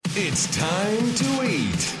It's time to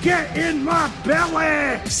eat. Get in my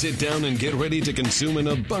belly! Sit down and get ready to consume an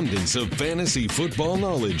abundance of fantasy football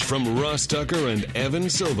knowledge from Ross Tucker and Evan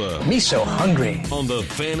Silva. Me so hungry. On the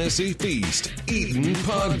Fantasy Feast Eatin'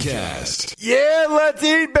 Podcast. Yeah, let's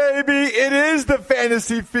eat, baby. It is the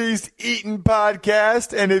Fantasy Feast Eatin'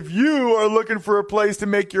 Podcast. And if you are looking for a place to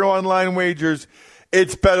make your online wagers,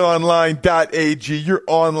 it's betonline.ag, your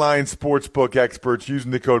online sportsbook experts,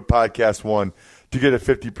 using the code podcast1 to get a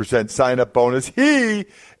 50% sign-up bonus. He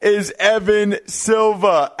is Evan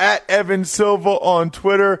Silva, at Evan Silva on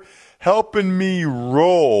Twitter, helping me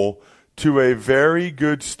roll to a very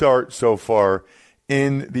good start so far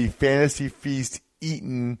in the Fantasy Feast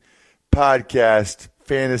Eatin' Podcast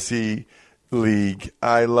Fantasy League.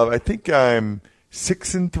 I think I'm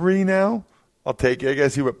 6-3 now. I'll take it. I got to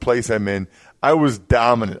see what place I'm in. I was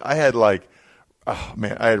dominant. I had I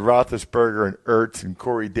had Roethlisberger and Ertz and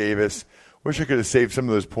Corey Davis. Wish I could have saved some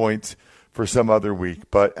of those points for some other week.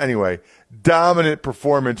 But anyway, dominant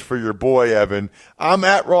performance for your boy, Evan. I'm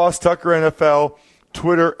at Ross Tucker NFL,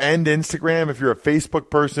 Twitter and Instagram. If you're a Facebook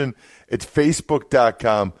person, it's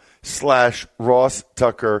facebook.com/Ross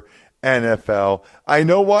Tucker NFL. I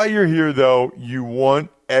know why you're here, though. You want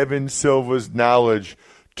Evan Silva's knowledge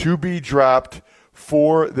to be dropped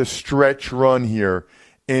for the stretch run here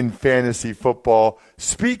in fantasy football.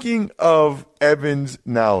 Speaking of Evan's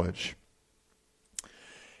knowledge,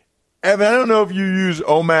 Evan, I don't know if you use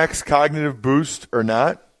Omax Cognitive Boost or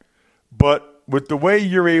not, but with the way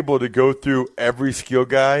you're able to go through every skill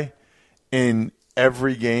guy in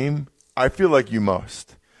every game, I feel like you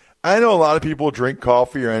must. I know a lot of people drink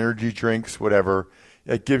coffee or energy drinks, whatever.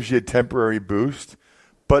 That gives you a temporary boost,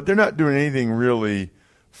 but they're not doing anything really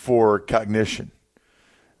for cognition.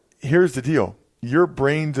 Here's the deal. Your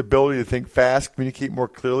brain's ability to think fast, communicate more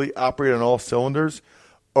clearly, operate on all cylinders,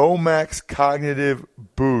 Omax Cognitive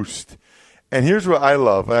Boost. And here's what I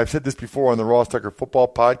love, and I've said this before on the Ross Tucker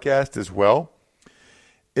Football Podcast as well,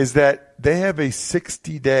 is that they have a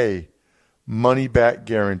 60-day money-back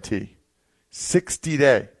guarantee.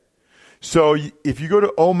 60-day. So if you go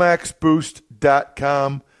to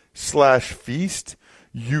omaxboost.com/feast,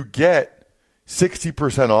 you get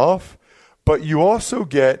 60% off, but you also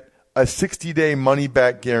get a 60-day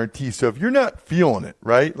money-back guarantee. So if you're not feeling it,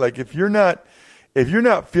 right? Like if you're not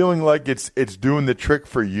feeling like it's doing the trick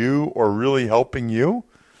for you or really helping you,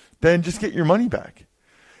 then just get your money back.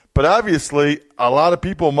 But obviously, a lot of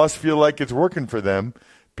people must feel like it's working for them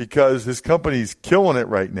because this company's killing it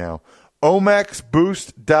right now.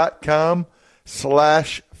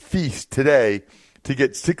 omaxboost.com/feast today to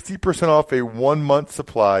get 60% off a 1-month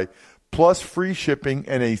supply plus free shipping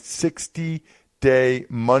and a 60-day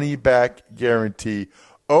money-back guarantee.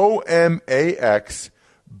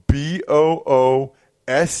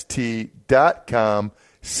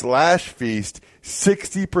 omaxboost.com/feast,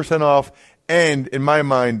 60% off, and in my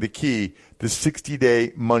mind, the key, the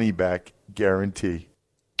 60-day money-back guarantee.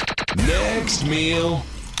 Next meal.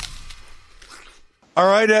 All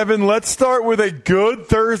right, Evan, let's start with a good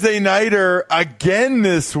Thursday nighter again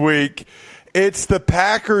this week. It's the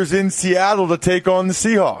Packers in Seattle to take on the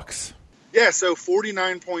Seahawks. Yeah, so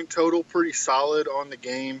 49-point total, pretty solid on the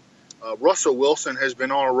game. Russell Wilson has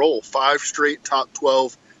been on a roll, 5 straight top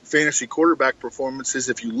 12 fantasy quarterback performances.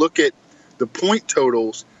 If you look at the point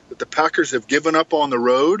totals that the Packers have given up on the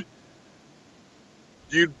road,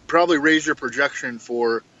 you'd probably raise your projection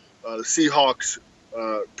for the Seahawks'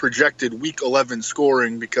 projected Week 11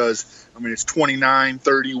 scoring because, it's 29,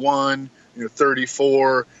 31,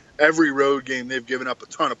 34. Every road game they've given up a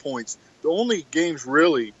ton of points. The only games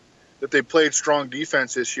really that they played strong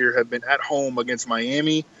defense this year have been at home against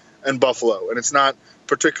Miami and Buffalo. And it's not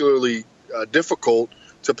particularly difficult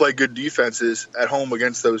to play good defenses at home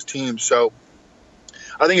against those teams. So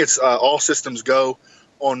I think it's all systems go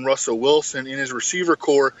on Russell Wilson. In his receiver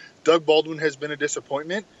core, Doug Baldwin has been a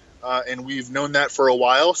disappointment, and we've known that for a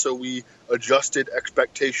while. So we adjusted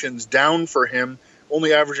expectations down for him,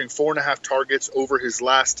 only averaging 4.5 targets over his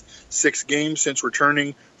last 6 games since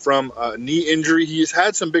returning from a knee injury. He has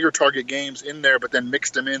had some bigger target games in there, but then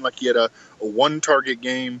mixed them in like he had a 1-target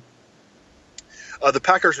game. The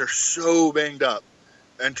Packers are so banged up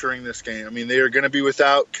entering this game. They are going to be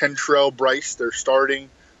without Kentrell Brice, their starting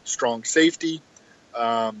strong safety.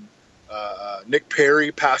 Nick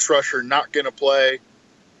Perry, pass rusher, not going to play.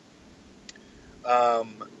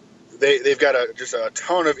 They've got just a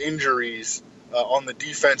ton of injuries on the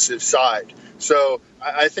defensive side. So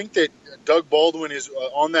I think that Doug Baldwin is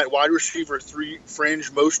on that wide receiver 3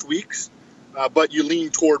 fringe most weeks, but you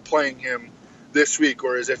lean toward playing him this week,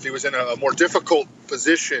 whereas if he was in a more difficult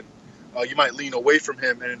position you might lean away from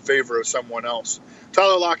him and in favor of someone else.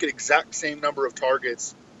 Tyler Lockett, exact same number of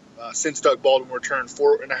targets since Doug Baldwin returned,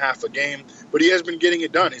 4.5 a game, but he has been getting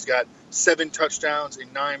it done. He's got 7 touchdowns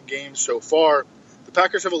in 9 games so far. The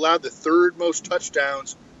Packers have allowed the 3rd most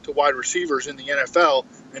touchdowns to wide receivers in the NFL,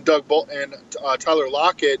 and Tyler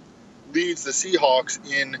Lockett leads the Seahawks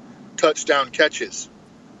in touchdown catches.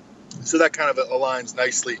 So that kind of aligns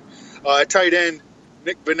nicely. At tight end,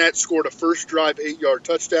 Nick Vannett scored a first drive 8-yard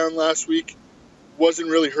touchdown last week. Wasn't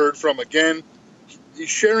really heard from again. He's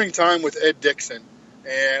sharing time with Ed Dickson,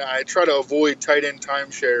 and I try to avoid tight end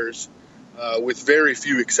timeshares with very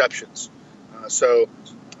few exceptions.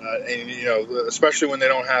 Especially when they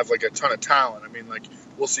don't have like a ton of talent. I mean, like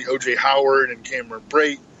we'll see O.J. Howard and Cameron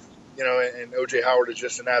Brate, and O.J. Howard is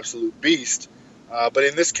just an absolute beast. But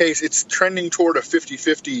in this case, it's trending toward a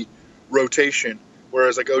 50-50 rotation,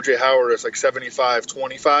 whereas like O.J. Howard is like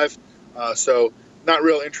 75-25. So not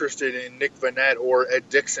real interested in Nick Vannett or Ed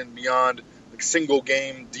Dickson beyond like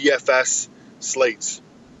single-game DFS slates.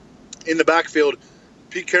 In the backfield,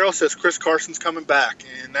 Pete Carroll says Chris Carson's coming back,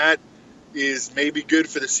 and that is maybe good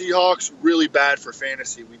for the Seahawks, really bad for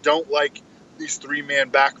fantasy. We don't like these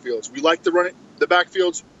 3-man backfields. We like the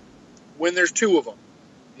backfields when there's 2 of them.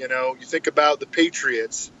 You think about the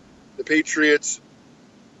Patriots. The Patriots,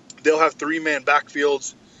 they'll have 3-man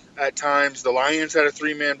backfields at times. The Lions had a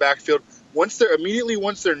 3-man backfield. Once they're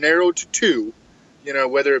narrowed to 2,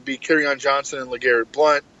 whether it be Kerryon Johnson and LeGarrette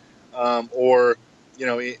Blount, or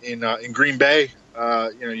in Green Bay,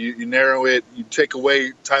 you narrow it. You take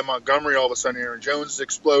away Ty Montgomery, all of a sudden Aaron Jones is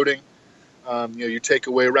exploding. You take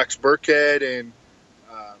away Rex Burkhead, and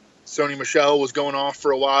Sony Michel was going off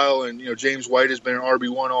for a while, and James White has been an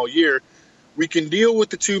RB1 all year. We can deal with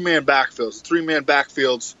the 2-man backfields. The 3-man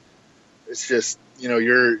backfields, it's just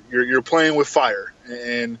you're playing with fire.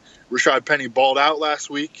 And Rashad Penny balled out last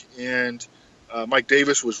week, and Mike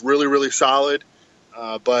Davis was really, really solid.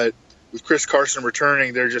 But with Chris Carson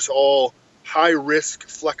returning, they're just all high-risk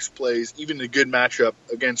flex plays, even in a good matchup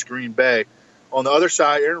against Green Bay. On the other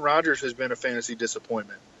side, Aaron Rodgers has been a fantasy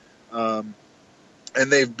disappointment. And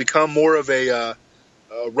they've become more of a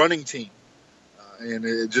running team,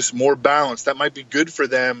 and just more balanced. That might be good for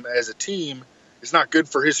them as a team. It's not good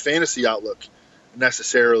for his fantasy outlook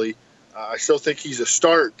necessarily. I still think he's a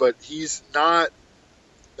start, but he's not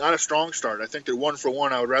a strong start. I think they're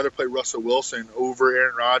 1-for-1. I would rather play Russell Wilson over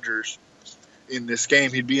Aaron Rodgers in this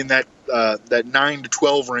game. He'd be in that 9 to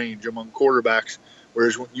 12 range among quarterbacks,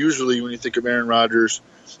 whereas usually when you think of Aaron Rodgers,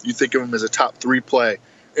 you think of him as a top 3 play.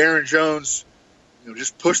 Aaron Jones,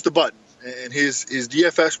 just push the button, and his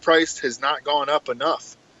DFS price has not gone up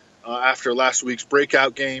enough after last week's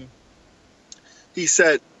breakout game. He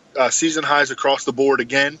set season highs across the board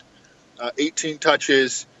again, 18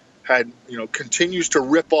 touches, continues to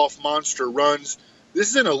rip off monster runs. This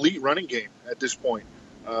is an elite running game at this point.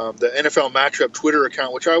 The NFL Matchup Twitter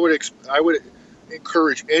account, which I would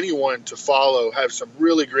encourage anyone to follow, have some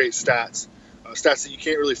really great stats that you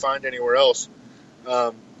can't really find anywhere else.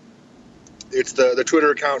 It's the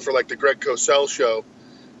Twitter account for like the Greg Cosell show.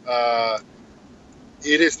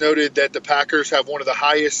 It is noted that the Packers have one of the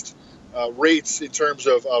highest rates in terms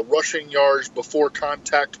of rushing yards before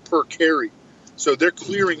contact per carry. So they're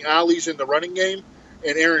clearing alleys in the running game,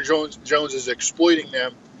 and Aaron Jones is exploiting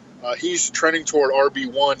them. He's trending toward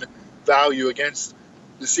RB1 value against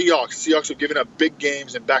the Seahawks. The Seahawks have given up big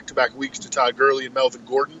games in back-to-back weeks to Todd Gurley and Melvin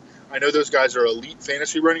Gordon. I know those guys are elite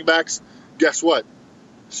fantasy running backs. Guess what?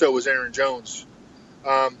 So was Aaron Jones.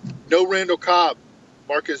 No Randall Cobb.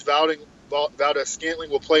 Marcus Valdes-Scantling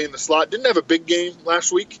will play in the slot. Didn't have a big game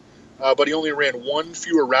last week, but he only ran 1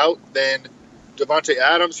 fewer route than Devontae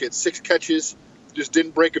Adams. He had 6 catches, just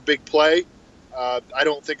didn't break a big play. I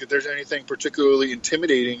don't think that there's anything particularly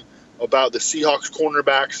intimidating about the Seahawks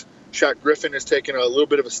cornerbacks. Shaq Griffin has taken a little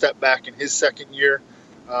bit of a step back in his second year.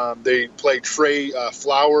 They play Trey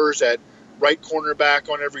Flowers at right cornerback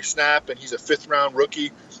on every snap, and he's a 5th-round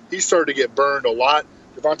rookie. He started to get burned a lot.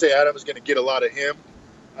 Devontae Adams is going to get a lot of him.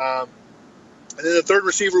 And then the third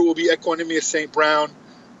receiver will be Equanimeous St. Brown,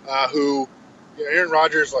 who Aaron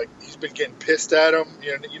Rodgers, he's been getting pissed at him.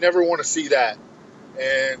 You never want to see that.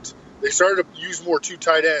 And they started to use more 2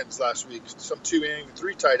 tight ends last week, some 2 and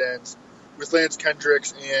 3 tight ends with Lance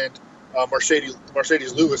Kendricks and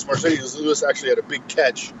Mercedes Lewis. Mercedes Lewis actually had a big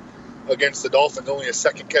catch against the Dolphins, only a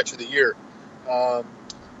 2nd catch of the year.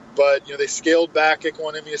 But they scaled back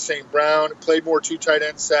Equanimeous St. Brown, played more 2 tight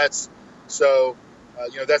end sets. So,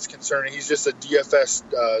 that's concerning. He's just a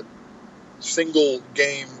DFS single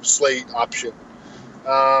game slate option.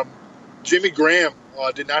 Jimmy Graham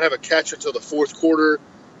did not have a catch until the 4th quarter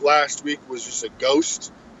last week, was just a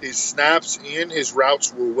ghost. His snaps and his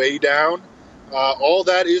routes were way down. All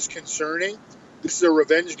that is concerning. This is a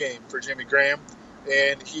revenge game for Jimmy Graham,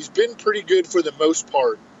 and he's been pretty good for the most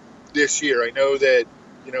part this year. I know that,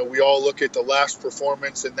 we all look at the last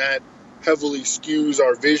performance, and that heavily skews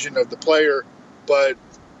our vision of the player, but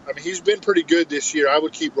he's been pretty good this year. I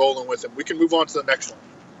would keep rolling with him. We can move on to the next one.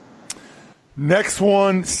 Next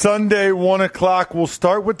one, Sunday, 1 o'clock. We'll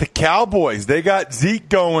start with the Cowboys. They got Zeke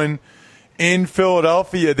going in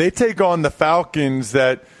Philadelphia. They take on the Falcons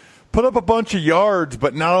that put up a bunch of yards,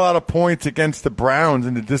 but not a lot of points against the Browns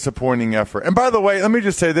in a disappointing effort. And by the way, let me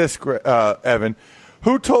just say this, Evan.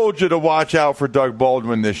 Who told you to watch out for Doug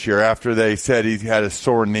Baldwin this year after they said he had a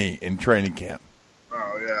sore knee in training camp? Oh,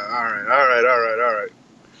 yeah. All right.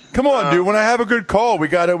 Come on, dude. When I have a good call, we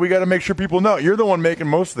gotta make sure people know. You're the one making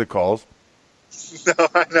most of the calls. No,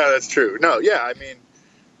 that's true. No, yeah,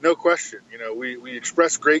 no question. We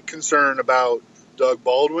expressed great concern about Doug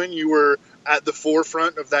Baldwin. You were at the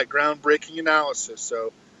forefront of that groundbreaking analysis.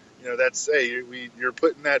 So, you're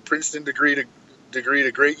putting that Princeton degree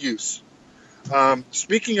to great use.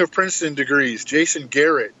 Speaking of Princeton degrees, Jason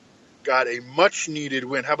Garrett got a much-needed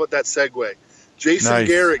win. How about that segue? Jason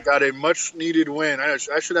Garrett got a much-needed win. I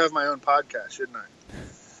should have my own podcast, shouldn't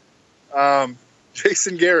I?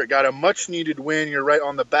 Jason Garrett got a much-needed win. You're right,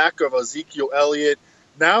 on the back of Ezekiel Elliott.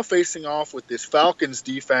 Now facing off with this Falcons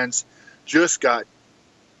defense, just got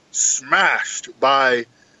smashed by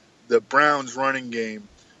the Browns running game.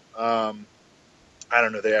 I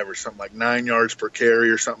don't know, they averaged something like 9 yards per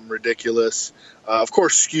carry or something ridiculous. Of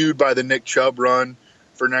course, skewed by the Nick Chubb run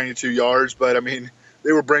for 92 yards, but,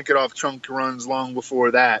 they were breaking off chunk runs long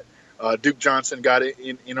before that. Duke Johnson got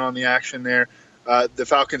in on the action there. The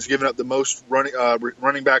Falcons giving up the most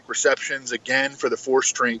running back receptions again for the fourth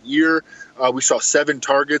straight year. We saw 7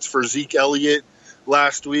 targets for Zeke Elliott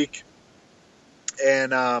last week.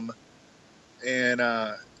 And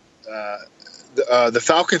the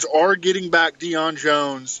Falcons are getting back Deion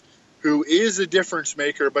Jones, who is a difference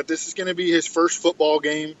maker, but this is going to be his first football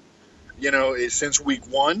game, since week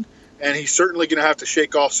 1, and he's certainly going to have to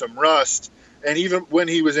shake off some rust. And even when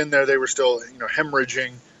he was in there, they were still,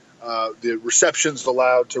 hemorrhaging the receptions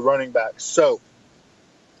allowed to running backs. So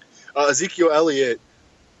Ezekiel Elliott,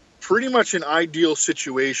 pretty much an ideal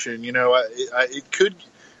situation. It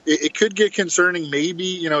could get concerning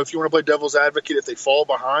maybe, if you want to play devil's advocate, if they fall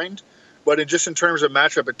behind. But in terms of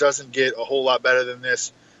matchup, it doesn't get a whole lot better than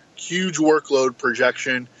this. Huge workload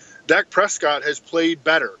projection. Dak Prescott has played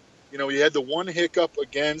better. He had the one hiccup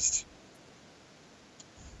against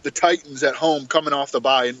the Titans at home coming off the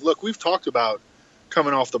bye. And look, we've talked about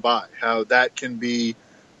coming off the bye, how that can be,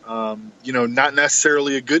 not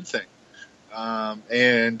necessarily a good thing.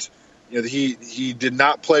 He did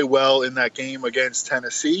not play well in that game against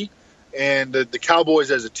Tennessee, and the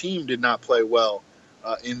Cowboys as a team did not play well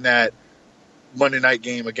in that Monday night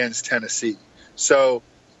game against Tennessee. So,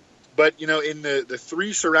 but, in the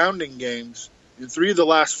 3 surrounding games, in 3 of the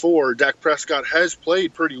last 4, Dak Prescott has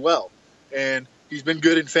played pretty well, and he's been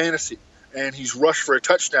good in fantasy, and he's rushed for a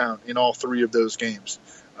touchdown in all 3 of those games.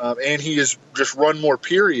 And he has just run more,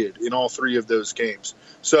 period, in all 3 of those games.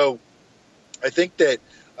 So I think that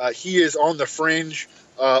he is on the fringe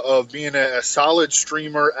of being a solid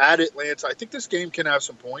streamer at Atlanta. I think this game can have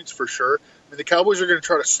some points for sure. The Cowboys are going to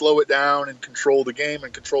try to slow it down and control the game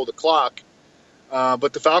and control the clock.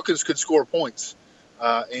 But the Falcons could score points.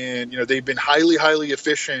 And they've been highly, highly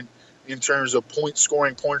efficient in terms of points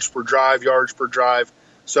per drive, yards per drive.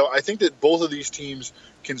 So I think that both of these teams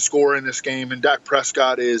can score in this game, and Dak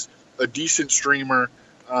Prescott is a decent streamer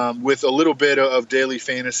with a little bit of daily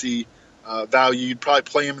fantasy value. You'd probably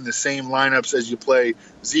play him in the same lineups as you play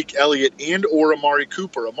Zeke Elliott and or Amari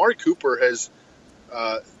Cooper. Amari Cooper has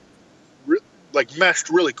meshed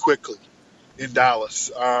really quickly in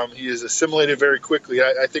Dallas. He is assimilated very quickly.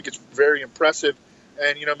 I think it's very impressive,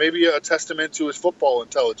 and maybe a testament to his football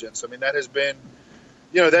intelligence. That has been,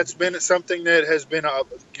 that's been something that has been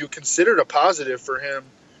considered a positive for him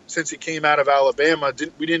since he came out of Alabama.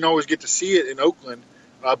 We didn't always get to see it in Oakland,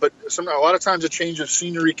 but a lot of times a change of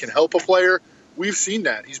scenery can help a player. We've seen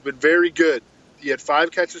that. He's been very good. He had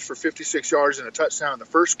 5 catches for 56 yards and a touchdown in the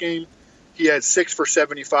first game. He had 6 for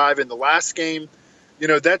 75 in the last game.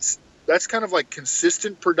 That's kind of like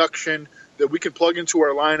consistent production that we can plug into our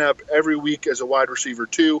lineup every week as a wide receiver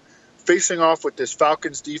too, facing off with this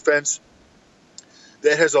Falcons defense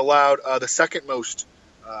that has allowed the second most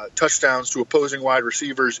touchdowns to opposing wide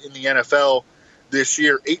receivers in the NFL this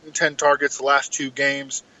year. 8 and 10 targets the last 2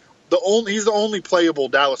 games. He's the only playable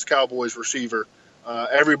Dallas Cowboys receiver.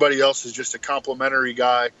 Everybody else is just a complimentary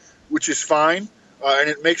guy, which is fine. and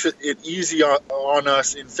it makes it easy on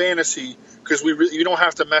us in fantasy because you don't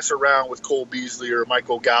have to mess around with Cole Beasley or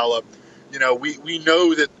Michael Gallup. We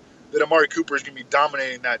know that Amari Cooper is going to be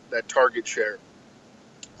dominating that target share.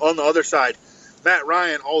 On the other side, Matt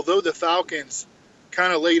Ryan, although the Falcons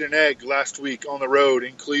kind of laid an egg last week on the road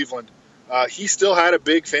in Cleveland, he still had a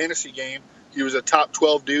big fantasy game. He was a top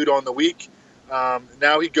 12 dude on the week.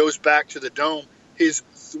 Now he goes back to the Dome. His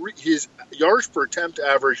yards per attempt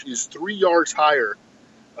average is 3 yards higher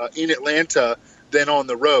in Atlanta than on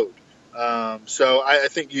the road. So I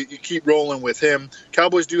think you keep rolling with him.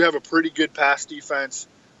 Cowboys do have a pretty good pass defense,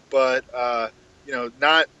 but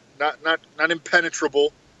not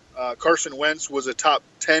impenetrable. Carson Wentz was a top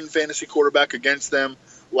 10 fantasy quarterback against them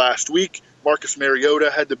last week. Marcus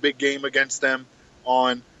Mariota had the big game against them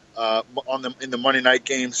in the Monday night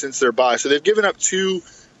game since their bye. So they've given up 2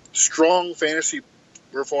 strong fantasy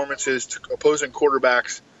performances to opposing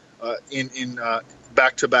quarterbacks in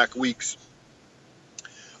back-to-back weeks.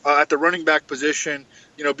 At the running back position,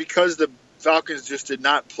 because the Falcons just did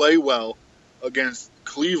not play well against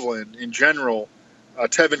Cleveland in general,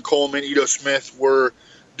 Tevin Coleman, Ito Smith were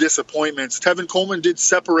disappointments. Tevin Coleman did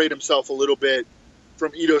separate himself a little bit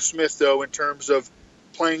from Ito Smith, though, in terms of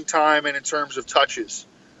playing time and in terms of touches.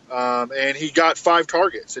 And he got 5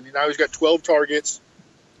 targets, and now he's got 12 targets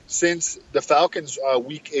since the Falcons'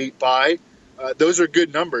 Week 8 bye. Those are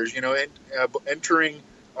good numbers. Entering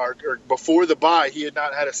or before the bye, he had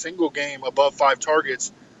not had a single game above 5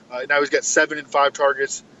 targets. Now he's got 7 and 5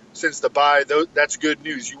 targets since the bye. That's good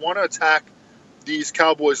news. You want to attack these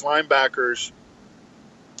Cowboys linebackers,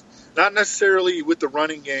 not necessarily with the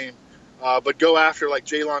running game, but go after like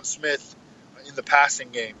Jalen Smith in the passing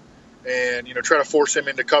game and, try to force him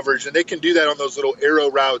into coverage. And they can do that on those little arrow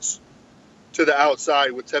routes to the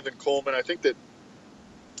outside with Tevin Coleman. I think that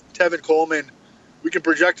Tevin Coleman, we can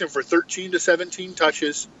project him for 13 to 17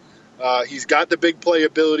 touches. He's got the big play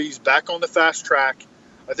ability. He's back on the fast track.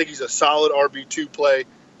 I think he's a solid RB2 play.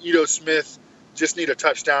 Ito Smith, just need a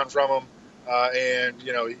touchdown from him.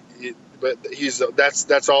 But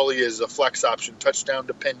that's all he is, a flex option, touchdown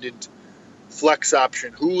dependent flex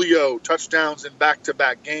option. Julio, touchdowns in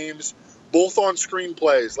back-to-back games, both on screen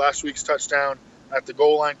plays. Last week's touchdown at the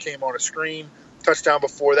goal line came on a screen. Touchdown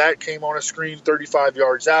before that came on a screen 35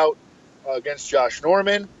 yards out against Josh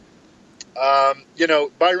Norman.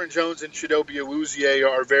 Byron Jones and Chidobe Awuzie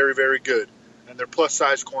are very, very good, and they're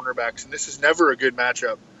plus-size cornerbacks, and this is never a good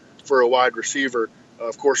matchup for a wide receiver.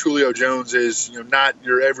 Of course, Julio Jones is not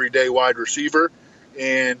your everyday wide receiver,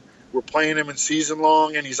 and we're playing him in season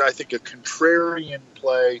long, and he's, I think, a contrarian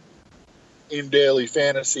play in daily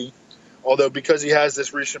fantasy. Although because he has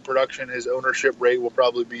this recent production, his ownership rate will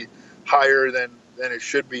probably be higher than it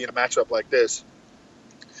should be in a matchup like this.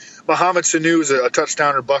 Mohamed Sanu is a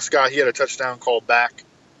touchdown or bust guy. He had a touchdown called back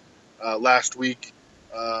last week.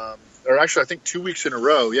 Or actually, I think 2 weeks in a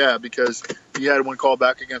row, because he had one called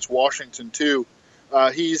back against Washington too.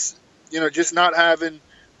 He's, just not having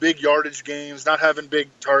big yardage games, not having big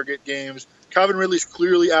target games. Calvin Ridley's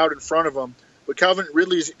clearly out in front of him, but Calvin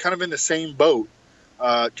Ridley's kind of in the same boat.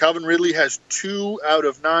 Calvin Ridley has 2 out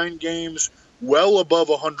of 9 games well above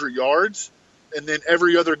 100 yards, and then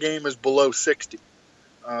every other game is below 60.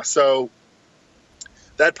 So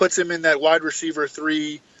that puts him in that wide receiver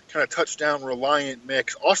 3 kind of touchdown reliant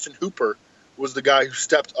mix. Austin Hooper was the guy who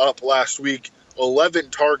stepped up last week. 11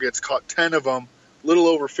 targets, caught 10 of them, little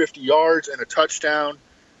over 50 yards and a touchdown.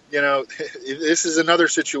 This is another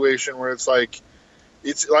situation where it's like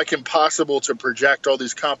impossible to project all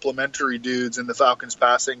these complimentary dudes in the Falcons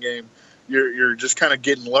passing game. You're just kind of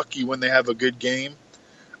getting lucky when they have a good game.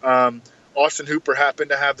 Austin Hooper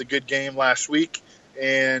happened to have the good game last week,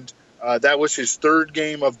 and that was his 3rd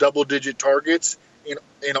game of double-digit targets.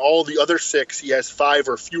 In all the other 6, he has 5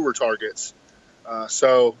 or fewer targets.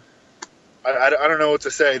 So I don't know what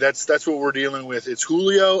to say. That's what we're dealing with. It's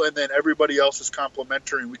Julio, and then everybody else is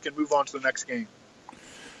complimentary. We can move on to the next game.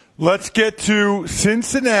 Let's get to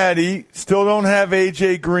Cincinnati. Still don't have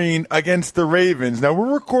A.J. Green against the Ravens. Now,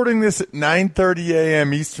 we're recording this at 9:30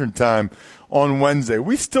 a.m. Eastern time on Wednesday.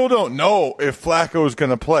 We still don't know if Flacco is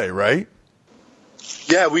going to play, right?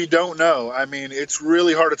 Yeah, we don't know. I mean, it's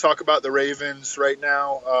really hard to talk about the Ravens right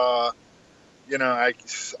now.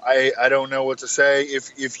 I don't know what to say.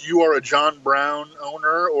 If you are a John Brown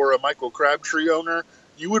owner or a Michael Crabtree owner,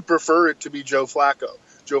 you would prefer it to be Joe Flacco.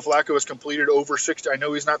 Joe Flacco has completed over 60. I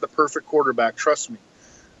know he's not the perfect quarterback, trust me,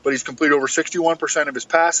 but he's completed over 61% of his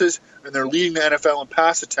passes, and they're leading the NFL in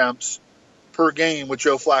pass attempts per game with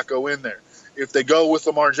Joe Flacco in there. If they go with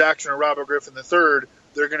Lamar Jackson or Robert Griffin III,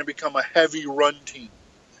 they're going to become a heavy run team,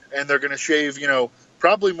 and they're going to shave,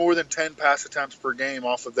 probably more than 10 pass attempts per game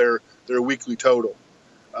off of their weekly total.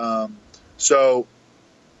 So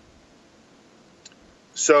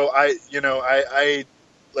I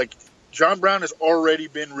like John Brown has already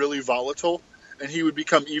been really volatile, and he would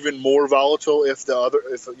become even more volatile if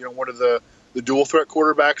one of the dual threat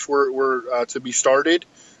quarterbacks were to be started.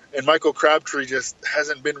 And Michael Crabtree just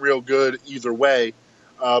hasn't been real good either way,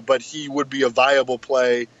 but he would be a viable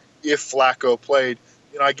play if Flacco played.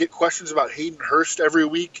 I get questions about Hayden Hurst every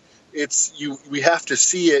week. We have to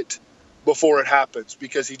see it before it happens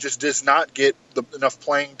because he just does not get enough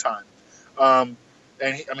playing time.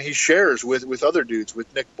 And he shares with other dudes,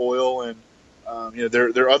 with Nick Boyle and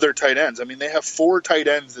their other tight ends. I mean, they have 4 tight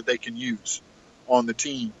ends that they can use on the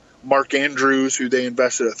team. Mark Andrews, who they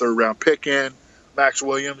invested a 3rd-round pick in, Max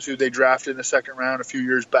Williams, who they drafted in the 2nd round a few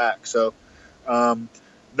years back. So,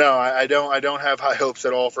 no, I don't have high hopes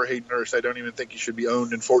at all for Hayden Hurst. I don't even think he should be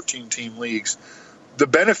owned in 14-team leagues. The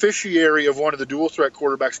beneficiary of one of the dual threat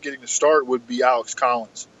quarterbacks getting the start would be Alex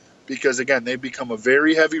Collins, because again, they've become a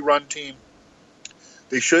very heavy run team.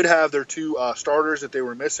 They should have their 2 starters that they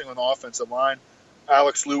were missing on the offensive line,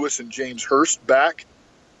 Alex Lewis and James Hurst, back,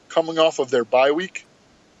 coming off of their bye week.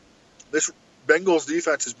 This Bengals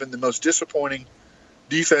defense has been the most disappointing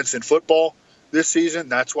defense in football this season.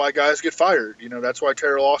 That's why guys get fired. That's why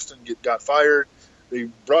Terrell Austin got fired. They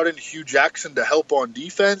brought in Hugh Jackson to help on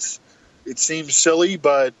defense. It seems silly,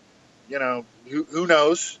 but who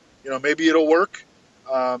knows? Maybe it'll work.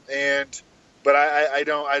 But I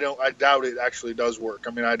doubt it actually does work.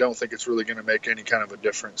 I mean, I don't think it's really going to make any kind of a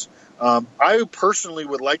difference. I personally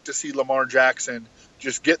would like to see Lamar Jackson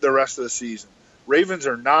just get the rest of the season. Ravens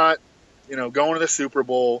are not, going to the Super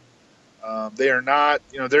Bowl. They are not,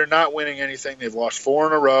 they're not winning anything. They've lost 4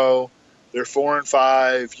 in a row. They're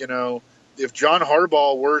 4-5. If John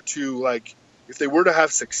Harbaugh were to if they were to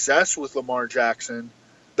have success with Lamar Jackson,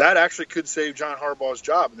 that actually could save John Harbaugh's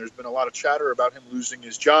job. And there's been a lot of chatter about him losing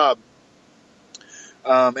his job.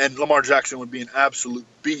 And Lamar Jackson would be an absolute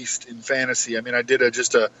beast in fantasy. I mean, I did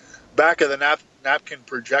just a back of the napkin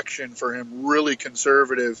projection for him, really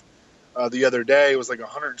conservative, the other day. It was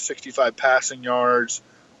 165 passing yards,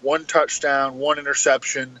 1 touchdown, 1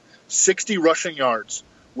 interception, 60 rushing yards,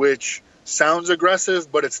 which sounds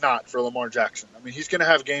aggressive, but it's not for Lamar Jackson. I mean, he's going to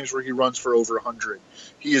have games where he runs for over 100.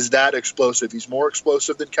 He is that explosive. He's more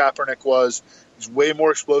explosive than Kaepernick was. He's way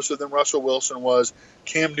more explosive than Russell Wilson was.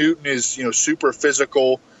 Cam Newton is, super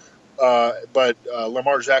physical, but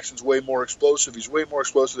Lamar Jackson's way more explosive. He's way more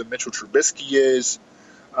explosive than Mitchell Trubisky is.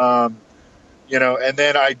 And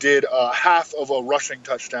then I did half of a rushing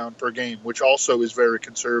touchdown per game, which also is very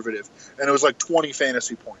conservative. And it was 20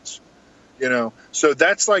 fantasy points. So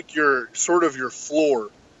that's your floor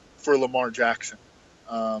for Lamar Jackson,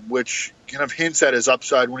 which kind of hints at his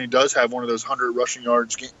upside when he does have one of those 100 rushing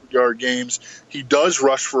yard games. He does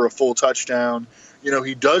rush for a full touchdown.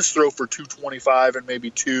 He does throw for 225 and maybe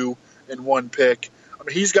 2 and 1 pick. I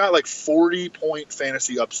mean, he's got 40-point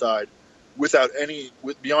fantasy upside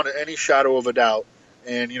beyond any shadow of a doubt.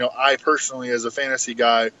 And, I personally, as a fantasy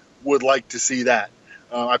guy, would like to see that.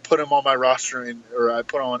 I put him on my roster, I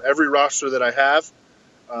put him on every roster that I have.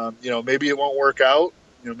 Maybe it won't work out.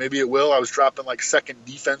 Maybe it will. I was dropping second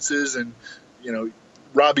defenses and,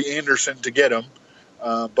 Robbie Anderson to get him.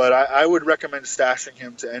 But I would recommend stashing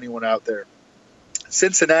him to anyone out there.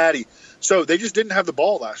 Cincinnati. So they just didn't have the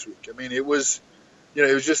ball last week. I mean, it was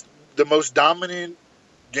just the most dominant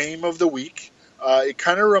game of the week. It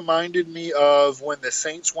kind of reminded me of when the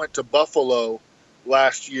Saints went to Buffalo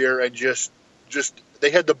last year and just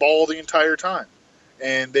they had the ball the entire time,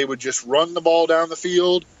 and they would just run the ball down the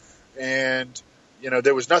field, and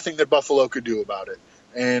there was nothing that Buffalo could do about it.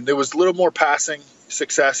 And there was a little more passing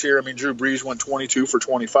success here. I mean, Drew Brees went 22 for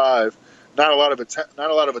 25, not a lot of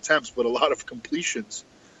attempts, but a lot of completions.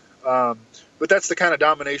 But that's the kind of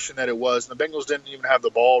domination that it was. And the Bengals didn't even have the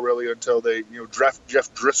ball really until they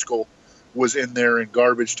Jeff Driscoll was in there in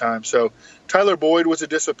garbage time. So Tyler Boyd was a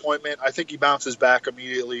disappointment. I think he bounces back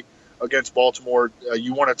immediately against Baltimore.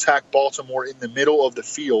 You want to attack Baltimore in the middle of the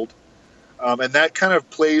field. And that kind of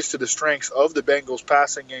plays to the strengths of the Bengals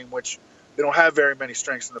passing game, which they don't have very many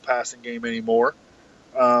strengths in the passing game anymore.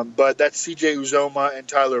 But that's C.J. Uzomah and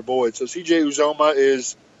Tyler Boyd. So C.J. Uzomah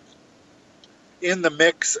is in the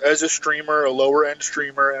mix as a streamer, a lower-end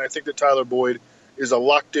streamer, and I think that Tyler Boyd is a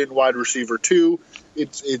locked-in wide receiver too.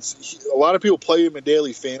 It's a lot of people play him in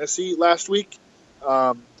daily fantasy last week.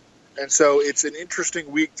 And so it's an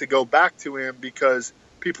interesting week to go back to him because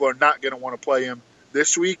people are not going to want to play him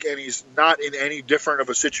this week, and he's not in any different of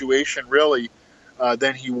a situation really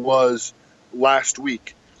than he was last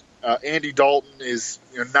week. Andy Dalton is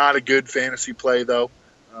not a good fantasy play, though.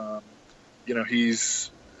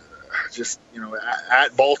 He's just,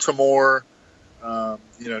 at Baltimore,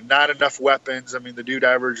 not enough weapons. I mean, the dude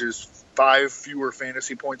averages 5 fewer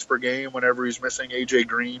fantasy points per game whenever he's missing A.J.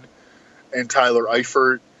 Green and Tyler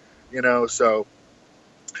Eifert, so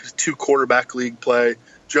his 2 quarterback league play.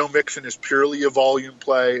 Joe Mixon is purely a volume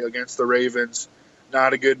play against the Ravens.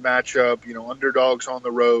 Not a good matchup, underdogs on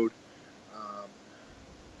the road.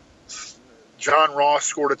 John Ross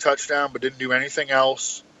scored a touchdown but didn't do anything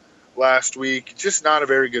else last week. Just not a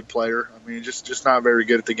very good player. I mean, just not very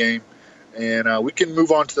good at the game. And we can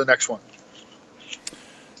move on to the next one.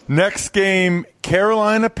 Next game,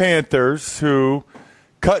 Carolina Panthers, who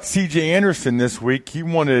cut C.J. Anderson this week. He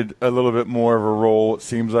wanted a little bit more of a role, it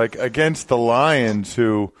seems like, against the Lions,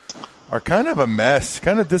 who are kind of a mess,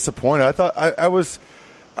 kind of disappointed. I thought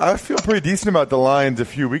I feel pretty decent about the Lions a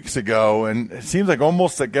few weeks ago, and it seems like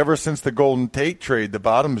almost like ever since the Golden Tate trade, the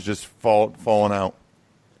bottom's just fallen out.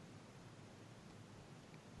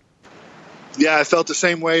 Yeah, I felt the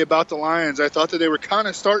same way about the Lions. I thought that they were kind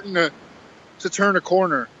of starting to turn a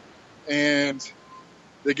corner, and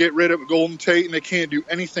they get rid of Golden Tate, and they can't do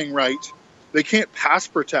anything right. They can't pass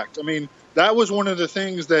protect. I mean, that was one of the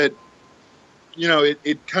things that,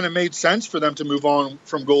 it kind of made sense for them to move on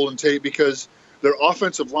from Golden Tate because their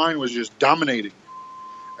offensive line was just dominating.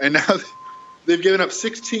 And now they've given up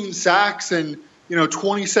 16 sacks and,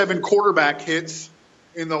 27 quarterback hits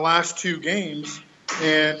in the last 2 games.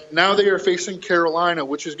 And now they are facing Carolina,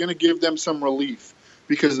 which is going to give them some relief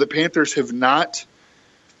because the Panthers have not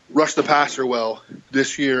rushed the passer well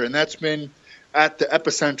this year. And that's been at the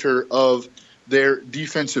epicenter of their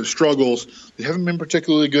defensive struggles. They haven't been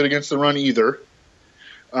particularly good against the run either.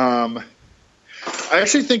 I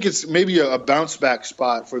actually think it's maybe a bounce-back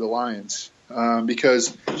spot for the Lions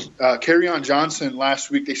because Kerryon Johnson last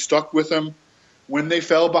week, they stuck with him when they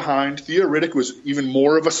fell behind. Theo Riddick was even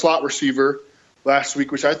more of a slot receiver last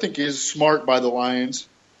week, which I think is smart by the Lions.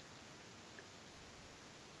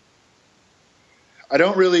 I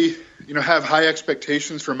don't really, have high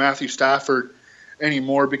expectations for Matthew Stafford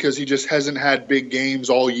anymore because he just hasn't had big games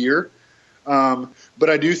all year. But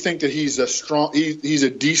I do think that he's a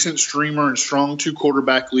decent streamer and strong 2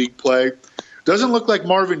 quarterback league play. Doesn't look like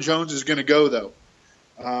Marvin Jones is going to go though,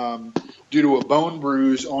 due to a bone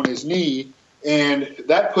bruise on his knee, and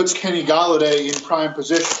that puts Kenny Golladay in prime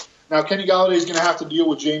position. Now Kenny Golladay is going to have to deal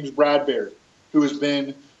with James Bradbury, who has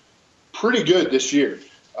been pretty good this year.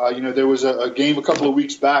 There was a game a couple of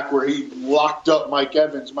weeks back where he locked up Mike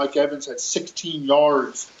Evans. Mike Evans had 16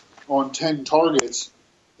 yards on 10 targets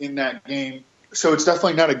in that game. So it's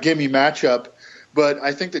definitely not a gimme matchup, but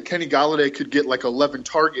I think that Kenny Golladay could get like 11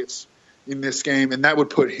 targets in this game, and that would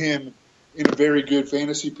put him in a very good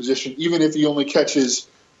fantasy position, even if he only catches,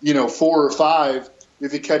 4 or 5.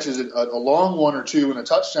 If he catches a long one or 2 and a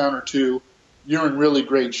touchdown or 2, you're in really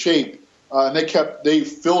great shape. And they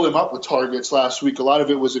filled him up with targets last week. A lot of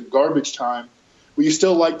it was in garbage time, but you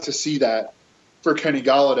still like to see that for Kenny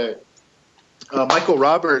Golladay. Michael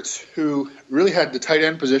Roberts, who really had the tight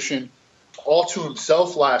end position all to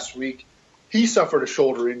himself last week, he suffered a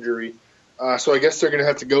shoulder injury. So I guess they're going to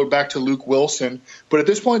have to go back to Luke Wilson. But at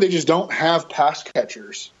this point, they just don't have pass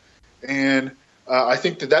catchers. And I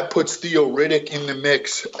think that puts Theo Riddick in the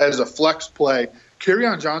mix as a flex play.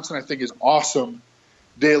 Kerryon Johnson, I think, is awesome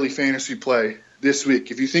daily fantasy play this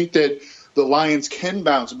week. If you think that the Lions can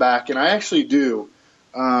bounce back, and I actually do,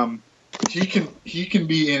 he can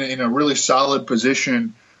be in a really solid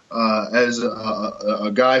position as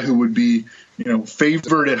a guy who would be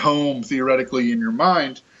favored at home theoretically in your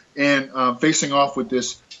mind, and facing off with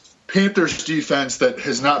this Panthers defense that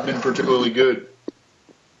has not been particularly good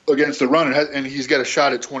against the run, and he's got a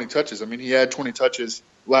shot at 20 touches. I mean, he had 20 touches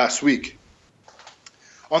last week.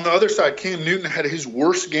 On the other side, Cam Newton had his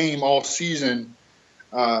worst game all season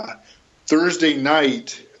Thursday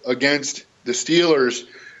night against the Steelers.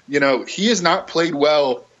 He has not played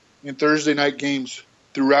well in Thursday night games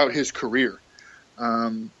throughout his career.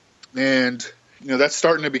 And that's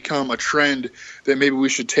starting to become a trend that maybe we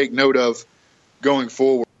should take note of going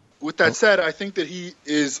forward. With that said, I think that he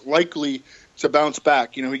is likely to bounce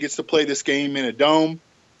back. He gets to play this game in a dome.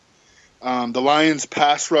 The Lions'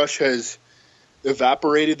 pass rush has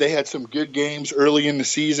evaporated. They had some good games early in the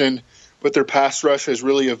season, but their pass rush has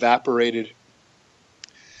really evaporated.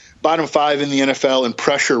 Bottom 5 in the NFL in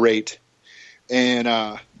pressure rate. And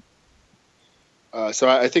so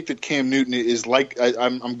I think that Cam Newton is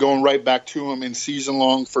I'm going right back to him in season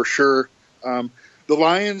long for sure. The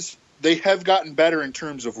Lions, they have gotten better in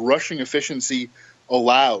terms of rushing efficiency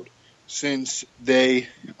allowed since they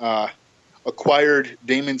acquired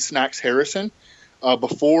Damon Snacks Harrison.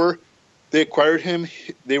 Before they acquired him,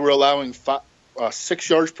 they were allowing 6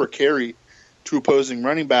 yards per carry to opposing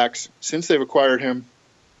running backs. Since they've acquired him,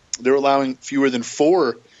 they're allowing fewer than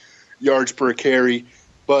 4 yards per carry,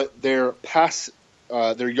 but their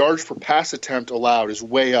yards per pass attempt allowed is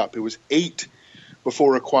way up. It was 8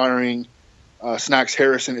 before acquiring Snacks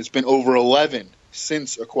Harrison. It's been over 11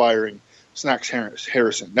 since acquiring Snacks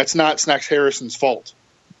Harrison. That's not Snacks Harrison's fault.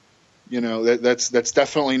 That's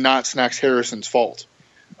definitely not Snacks Harrison's fault.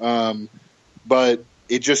 But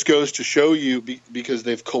it just goes to show you, because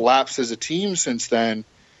they've collapsed as a team since then,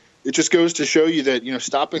 it just goes to show you that,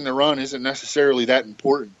 stopping the run isn't necessarily that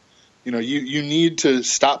important. You need to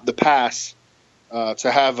stop the pass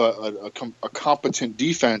to have a competent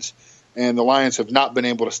defense, and the Lions have not been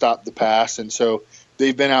able to stop the pass, and so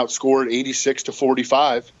they've been outscored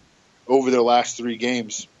 86-45 over their last 3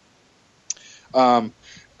 games.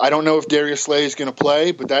 I don't know if Darius Slay is going to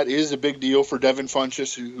play, but that is a big deal for Devin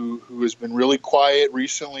Funchess, who has been really quiet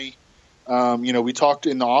recently. We talked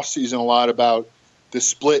in the offseason a lot about the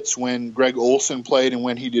splits when Greg Olsen played and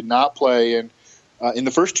when he did not play. And in the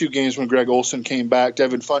first 2 games when Greg Olsen came back,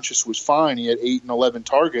 Devin Funchess was fine. He had 8 and 11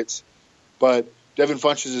 targets. But Devin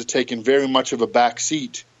Funchess has taken very much of a back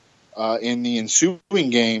seat in the ensuing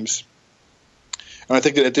games. And I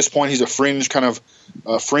think that at this point he's a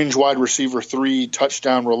fringe wide receiver 3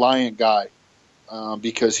 touchdown reliant guy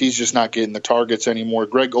because he's just not getting the targets anymore.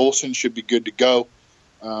 Greg Olsen should be good to go.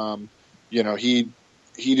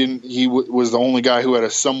 He was the only guy who had a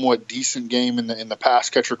somewhat decent game in the pass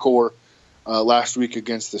catcher core last week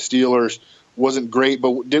against the Steelers. Wasn't great,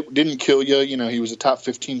 but didn't kill you. He was a top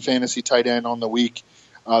 15 fantasy tight end on the week.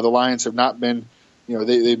 The Lions have not been.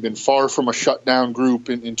 They've been far from a shutdown group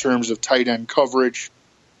in terms of tight end coverage.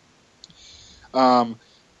 I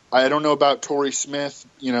don't know about Torrey Smith.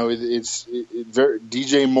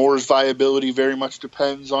 DJ Moore's viability very much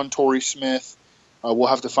depends on Torrey Smith. We'll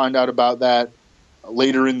have to find out about that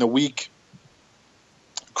later in the week.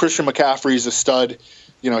 Christian McCaffrey is a stud.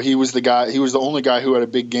 He was the only guy who had a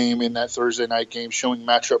big game in that Thursday night game, showing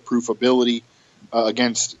matchup proof ability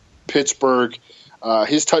against Pittsburgh.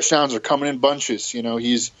 His touchdowns are coming in bunches.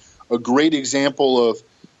 He's a great example of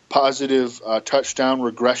positive touchdown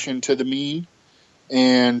regression to the mean.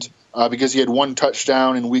 And because he had 1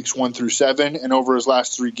 touchdown in weeks 1 through 7, and over his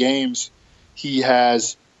last 3 games, he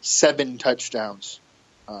has 7 touchdowns.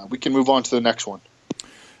 We can move on to the next one.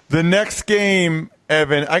 The next game,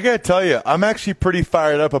 Evan, I got to tell you, I'm actually pretty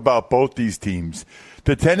fired up about both these teams.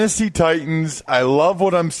 The Tennessee Titans, I love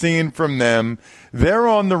what I'm seeing from them. They're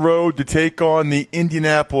on the road to take on the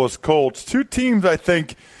Indianapolis Colts. 2 teams I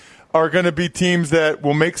think are going to be teams that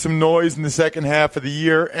will make some noise in the second half of the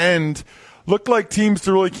year and look like teams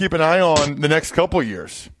to really keep an eye on the next couple of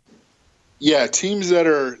years. Yeah, teams that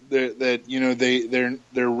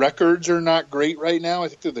their records are not great right now. I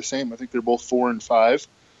think they're the same. I think they're both 4-5.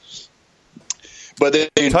 But they're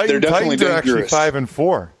definitely Titans are dangerous. actually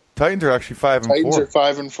 5-4. Titans are actually 5-4. Titans are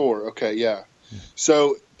 5-4. Okay, yeah.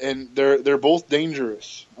 So, and they're both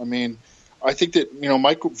dangerous. I mean, I think that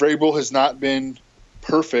Mike Vrabel has not been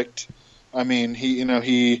perfect. I mean,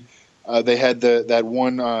 they had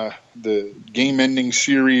the game-ending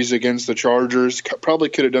series against the Chargers. Probably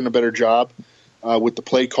could have done a better job with the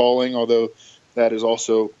play calling, although that is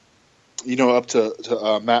also up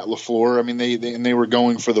to Matt LaFleur. I mean, they were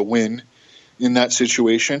going for the win in that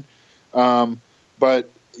situation, but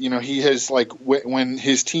he has, when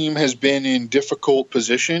his team has been in difficult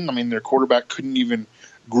position. I mean, their quarterback couldn't even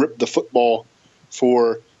grip the football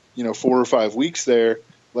for 4 or 5 weeks there.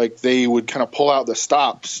 They would kind of pull out the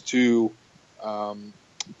stops to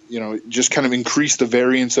just kind of increase the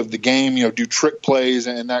variance of the game, do trick plays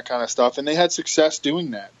and that kind of stuff. And they had success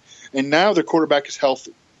doing that. And now their quarterback is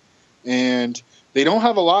healthy. And they don't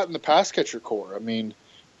have a lot in the pass catcher core. I mean,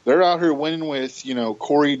 they're out here winning with,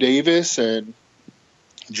 Corey Davis and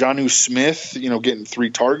Jonnu Smith, getting 3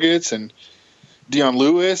 targets, and Dion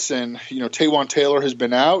Lewis, and, Taywan Taylor has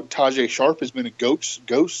been out. Tajay Sharp has been a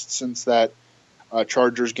ghost since that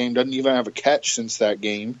Chargers game. Doesn't even have a catch since that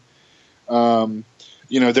game.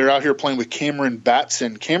 They're out here playing with Cameron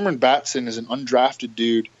Batson. Cameron Batson is an undrafted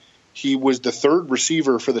dude. He was the 3rd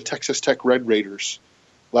receiver for the Texas Tech Red Raiders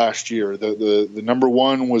last year. The number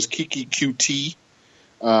 1 was Kiki QT,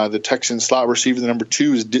 the Texan slot receiver. The number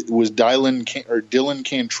 2 was Dylan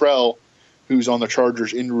Cantrell, who's on the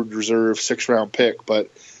Chargers injured reserve 6th-round pick. But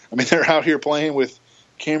I mean, they're out here playing with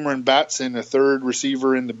Cameron Batson, a 3rd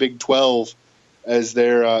receiver in the Big 12, as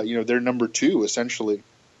their number 2 essentially.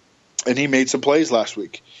 And he made some plays last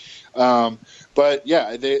week. But,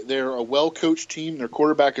 yeah, they're a well-coached team. Their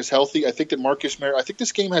quarterback is healthy. I think that I think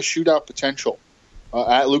this game has shootout potential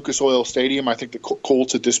at Lucas Oil Stadium. I think the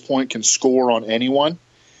Colts at this point can score on anyone.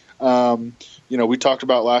 We talked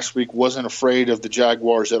about last week, wasn't afraid of the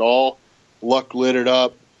Jaguars at all. Luck lit it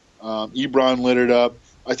up. Ebron lit it up.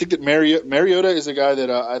 I think that Mariota is a guy that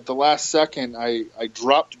at the last second I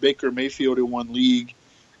dropped Baker Mayfield in one league,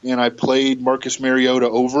 and I played Marcus Mariota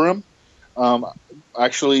over him.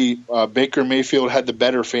 Baker Mayfield had the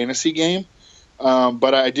better fantasy game,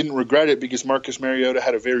 but I didn't regret it because Marcus Mariota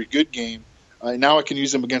had a very good game. Now I can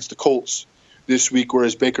use him against the Colts this week,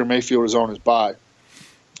 whereas Baker Mayfield is on his bye.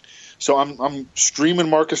 So I'm streaming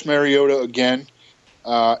Marcus Mariota again,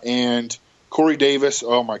 and Corey Davis.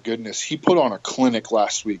 Oh my goodness, he put on a clinic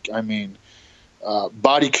last week. I mean,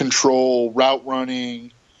 body control, route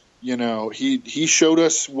running. He showed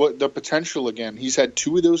us what the potential again. He's had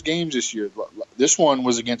 2 of those games this year. This one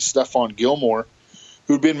was against Stephon Gilmore,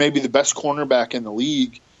 who'd been maybe the best cornerback in the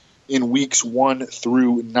league in weeks 1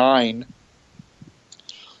 through 9.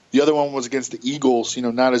 The other one was against the Eagles,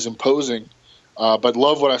 not as imposing. But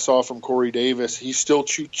love what I saw from Corey Davis. He's still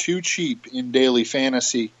too cheap in daily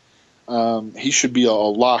fantasy. He should be a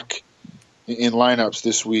lock in lineups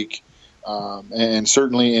this week, and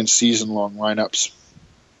certainly in season-long lineups.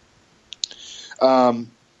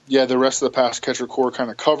 The rest of the pass catcher core kind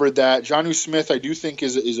of covered that. Jonnu Smith, I do think,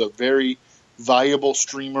 is a very viable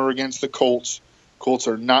streamer against the Colts. Colts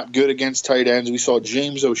are not good against tight ends. We saw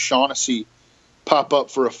James O'Shaughnessy pop up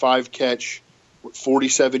for a 5-catch,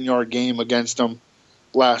 47-yard game against them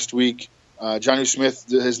last week. Jonnu Smith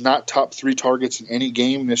has not topped 3 targets in any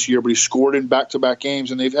game this year, but he scored in back-to-back games,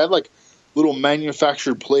 and they've had little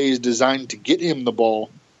manufactured plays designed to get him the ball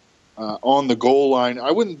on the goal line. I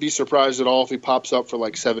wouldn't be surprised at all if he pops up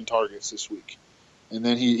for 7 targets this week, and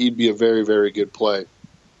then he'd be a very, very good play.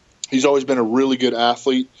 He's always been a really good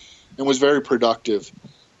athlete and was very productive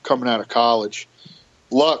coming out of college.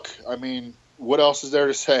 Luck, I mean, what else is there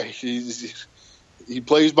to say? He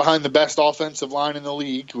plays behind the best offensive line in the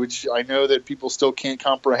league, which I know that people still can't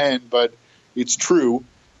comprehend, but it's true.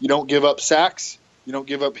 You don't give up sacks. You don't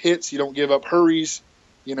give up hits. You don't give up hurries.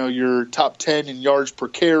 You're top 10 in yards per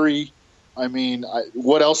carry. I mean,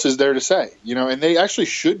 what else is there to say? And they actually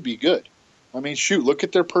should be good. I mean, shoot, look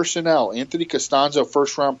at their personnel. Anthony Costanzo,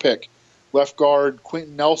 first-round pick. Left guard,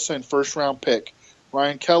 Quentin Nelson, first-round pick.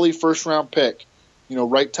 Ryan Kelly, first-round pick.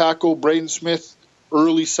 Right tackle, Braden Smith,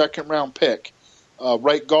 early second-round pick.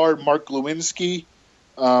 Right guard, Mark Lewinsky,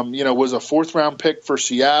 was a 4th-round pick for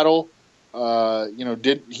Seattle.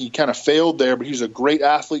 He kind of failed there, but he's a great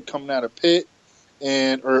athlete coming out of Pitt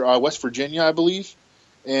or West Virginia, I believe.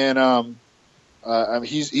 And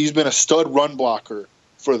he's been a stud run blocker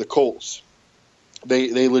for the Colts.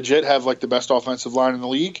 They legit have the best offensive line in the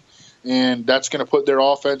league, and that's going to put their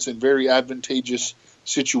offense in very advantageous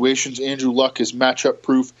situations. Andrew Luck is matchup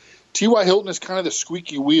proof. T.Y. Hilton is kind of the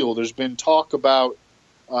squeaky wheel. There's been talk about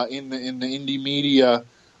in the indie media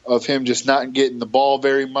of him just not getting the ball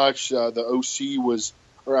very much. The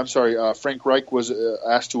OC Frank Reich was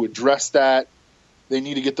asked to address that. They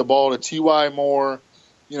need to get the ball to T.Y. more.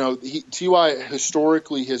 T.Y.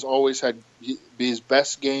 historically has always had his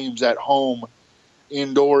best games at home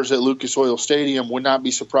indoors at Lucas Oil Stadium. Would not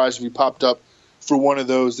be surprised if he popped up for one of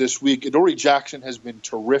those this week. Adoree Jackson has been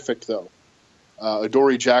terrific, though.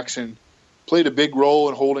 Adoree Jackson played a big role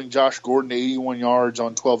in holding Josh Gordon to 81 yards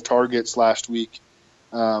on 12 targets last week.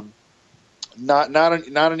 Not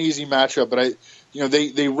an easy matchup, but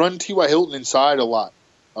they run T.Y. Hilton inside a lot.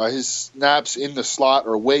 His snaps in the slot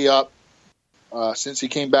are way up. Since he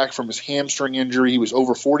came back from his hamstring injury, he was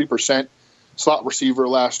over 40% slot receiver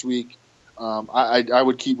last week. I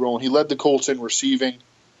would keep rolling. He led the Colts in receiving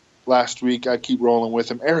last week. I'd keep rolling with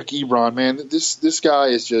him. Eric Ebron, man, this guy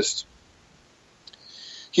is just.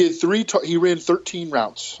 He ran 13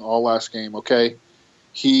 routes all last game. Okay,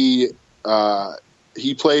 he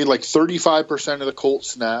played 35% of the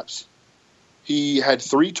Colts snaps. He had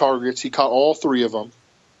 3 targets. He caught all 3 of them.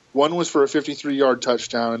 One was for a 53-yard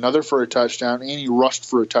touchdown, another for a touchdown, and he rushed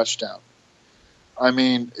for a touchdown. I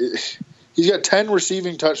mean, he's got 10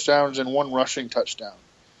 receiving touchdowns and 1 rushing touchdown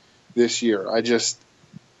this year.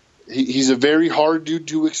 He's a very hard dude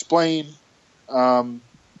to explain. I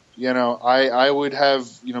would have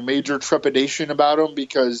major trepidation about him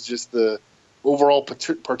because just the overall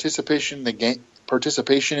participation in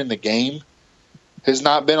the game has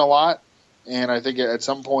not been a lot. And I think at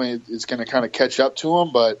some point it's going to kind of catch up to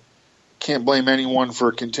him, but can't blame anyone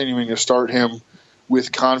for continuing to start him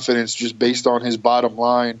with confidence just based on his bottom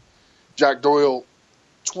line. Jack Doyle,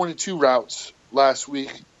 22 routes last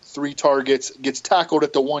week, 3 targets, gets tackled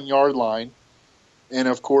at the 1-yard line. And,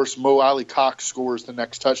 of course, Mo Alley-Cox scores the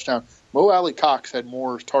next touchdown. Mo Alley-Cox had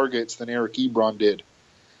more targets than Eric Ebron did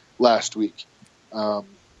last week. Mo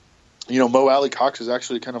Alley-Cox is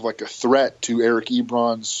actually kind of like a threat to Eric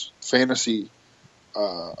Ebron's fantasy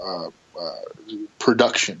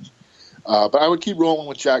production. But I would keep rolling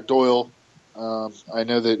with Jack Doyle. I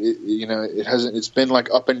know that it's been like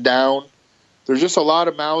up and down. There's just a lot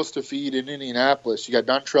of mouths to feed in Indianapolis. You got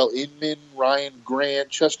Dontrell Inman, Ryan Grant,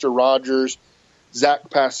 Chester Rogers,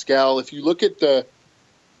 Zach Pascal. If you look at the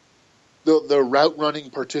route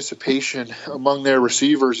running participation among their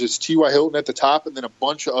receivers, it's T.Y. Hilton at the top and then a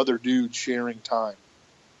bunch of other dudes sharing time.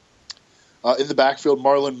 In the backfield,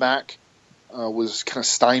 Marlon Mack was kind of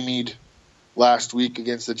stymied last week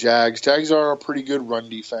against the Jags. Jags are a pretty good run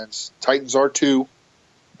defense. Titans are too.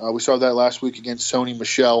 We saw that last week against Sony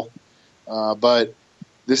Michel. But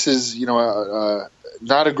this is,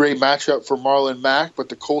 not a great matchup for Marlon Mack, but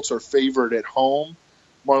the Colts are favored at home.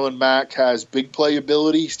 Marlon Mack has big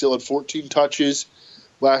playability. He still had 14 touches.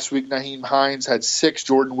 Last week, Nyheim Hines had 6,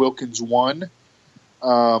 Jordan Wilkins 1.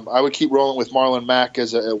 I would keep rolling with Marlon Mack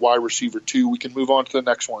as a wide receiver 2. We can move on to the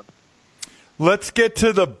next one. Let's get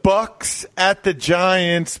to the Bucs at the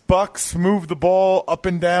Giants. Bucs moved the ball up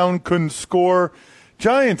and down, couldn't score.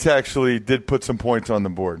 Giants actually did put some points on the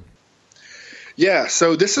board. Yeah,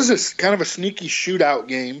 so this is kind of a sneaky shootout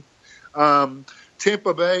game.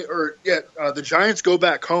 Tampa Bay, the Giants go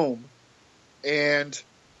back home, and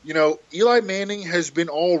Eli Manning has been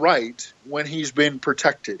all right when he's been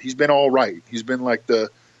protected. He's been all right. He's been like the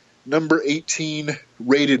number 18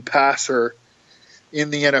 rated passer in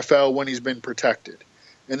the NFL when he's been protected,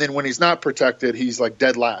 and then when he's not protected, he's like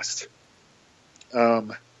dead last.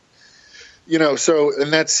 So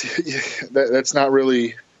and that's not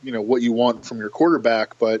really what you want from your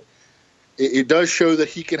quarterback, but it does show that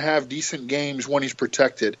he can have decent games when he's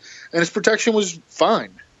protected. And his protection was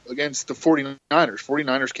fine against the 49ers.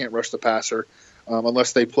 49ers can't rush the passer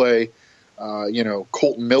unless they play,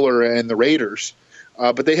 Colton Miller and the Raiders.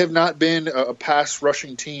 But they have not been a pass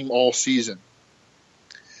rushing team all season.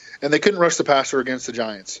 And they couldn't rush the passer against the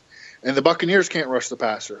Giants. And the Buccaneers can't rush the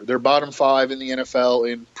passer. They're bottom 5 in the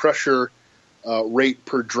NFL in pressure rate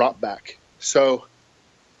per dropback. So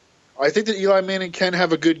I think that Eli Manning can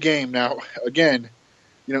have a good game. Now, again,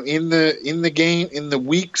 in the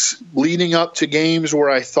weeks leading up to games where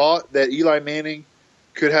I thought that Eli Manning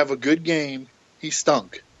could have a good game, he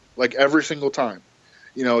stunk like every single time.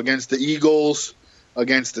 Against the Eagles,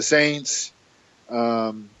 against the Saints.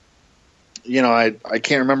 I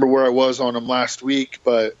can't remember where I was on him last week,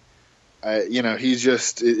 but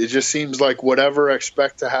it just seems like whatever I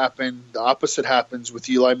expect to happen, the opposite happens with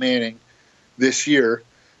Eli Manning this year.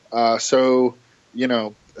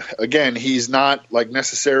 Again, he's not like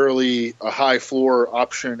necessarily a high floor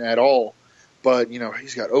option at all, but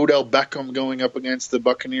he's got Odell Beckham going up against the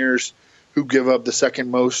Buccaneers, who give up the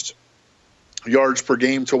second most yards per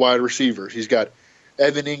game to wide receivers. He's got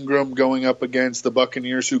Evan Ingram going up against the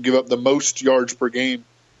Buccaneers, who give up the most yards per game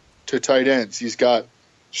to tight ends. He's got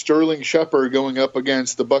Sterling Shepard going up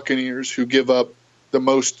against the Buccaneers, who give up the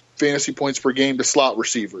most fantasy points per game to slot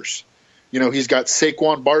receivers. He's got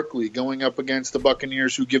Saquon Barkley going up against the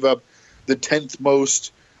Buccaneers, who give up the 10th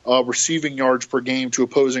most receiving yards per game to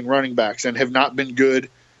opposing running backs and have not been good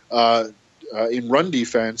in run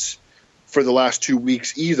defense for the last 2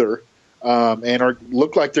 weeks either, and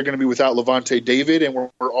look like they're going to be without Levante David, and we're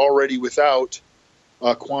already without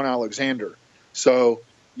Quan Alexander. So,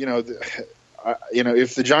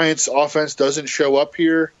 if the Giants' offense doesn't show up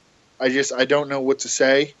here, I don't know what to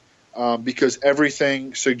say. Because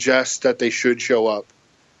everything suggests that they should show up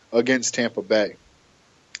against Tampa Bay.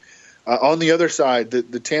 On the other side,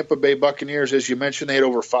 the Tampa Bay Buccaneers, as you mentioned, they had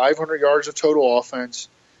over 500 yards of total offense.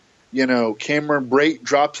 Cameron Brate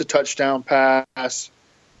drops a touchdown pass.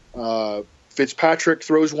 Fitzpatrick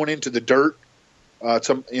throws one into the dirt.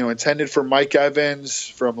 Intended for Mike Evans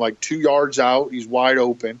from like 2 yards out. He's wide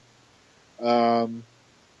open.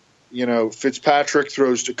 Fitzpatrick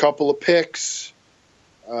throws a couple of picks.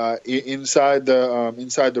 Inside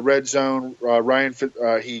the red zone,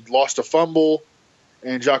 he lost a fumble,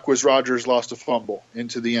 and Jacquizz Rodgers lost a fumble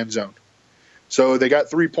into the end zone. So they got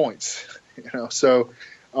 3 points. So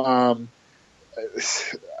that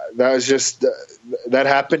was just that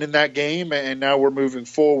happened in that game, and now we're moving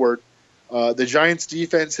forward. The Giants'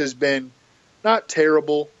 defense has been not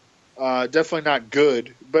terrible, definitely not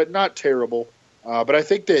good, but not terrible. But I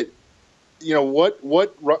think that.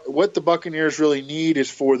 What the Buccaneers really need is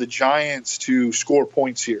for the Giants to score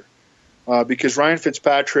points here, because Ryan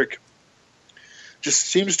Fitzpatrick just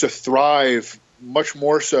seems to thrive much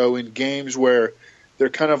more so in games where they're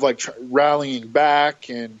kind of like rallying back,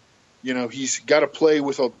 and he's got to play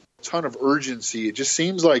with a ton of urgency. It just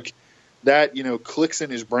seems like that clicks in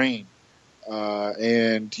his brain,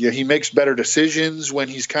 and he makes better decisions when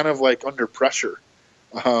he's kind of like under pressure,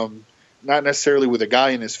 not necessarily with a guy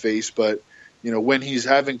in his face, but when he's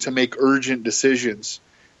having to make urgent decisions.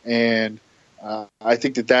 And I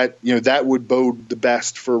think that would bode the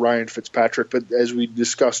best for Ryan Fitzpatrick. But as we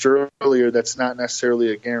discussed earlier, that's not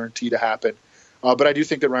necessarily a guarantee to happen. But I do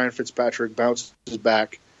think that Ryan Fitzpatrick bounces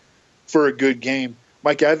back for a good game.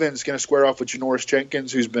 Mike Evans is going to square off with Janoris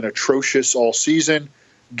Jenkins, who's been atrocious all season,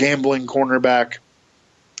 gambling cornerback.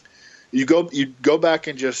 You go back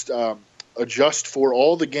and just adjust for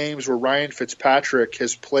all the games where Ryan Fitzpatrick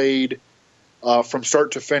has played from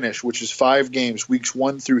start to finish, which is 5 games, weeks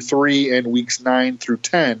 1 through 3 and weeks 9 through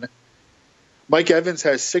 10. Mike Evans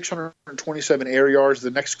has 627 air yards. The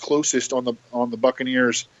next closest on the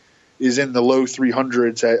Buccaneers is in the low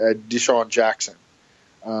 300s at Deshaun Jackson.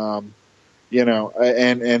 And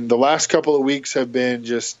the last couple of weeks have been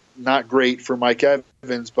just not great for Mike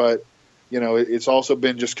Evans, but it's also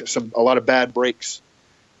been just a lot of bad breaks.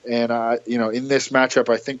 And in this matchup,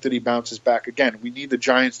 I think that he bounces back again. We need the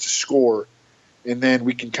Giants to score, and then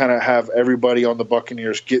we can kind of have everybody on the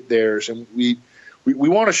Buccaneers get theirs, and we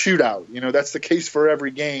want a shootout. That's the case for every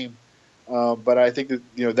game. But I think that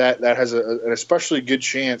that has an especially good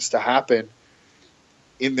chance to happen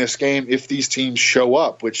in this game if these teams show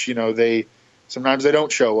up, which sometimes they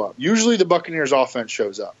don't show up. Usually the Buccaneers offense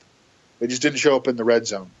shows up. They just didn't show up in the red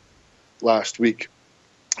zone last week.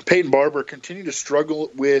 Peyton Barber continued to struggle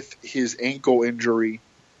with his ankle injury.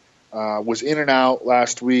 Was in and out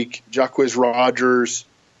last week. Jacquizz Rodgers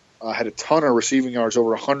had a ton of receiving yards,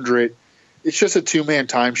 over 100. It's just a two-man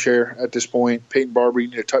timeshare at this point. Peyton Barber, you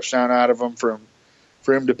need a touchdown out of him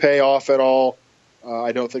for him to pay off at all.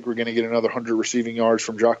 I don't think we're going to get another 100 receiving yards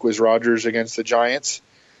from Jacquizz Rodgers against the Giants.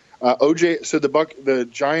 So the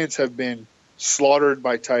Giants have been slaughtered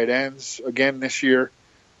by tight ends again this year.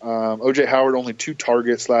 O.J. Howard only 2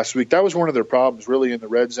 targets last week. That was one of their problems, really, in the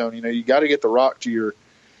red zone. You got to get the rock to your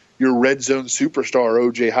red zone superstar,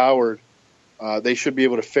 O.J. Howard. They should be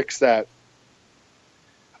able to fix that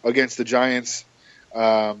against the Giants.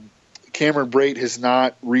 Cameron Brate has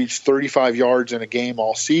not reached 35 yards in a game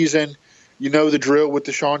all season. The drill with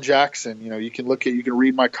Deshaun Jackson. You can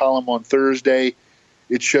read my column on Thursday.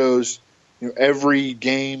 It shows every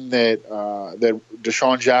game that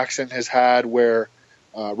Deshaun Jackson has had where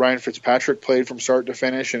Ryan Fitzpatrick played from start to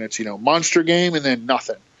finish, and it's monster game and then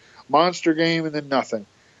nothing, monster game and then nothing.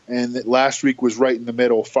 And last week was right in the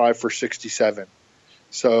middle, 5 for 67.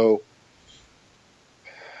 So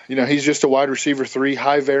he's just a wide receiver 3,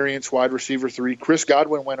 high variance wide receiver 3. Chris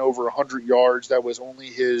Godwin went over 100 yards. That was only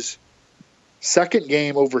his second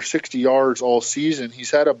game over 60 yards all season.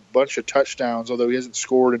 He's had a bunch of touchdowns, although he hasn't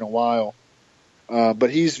scored in a while. But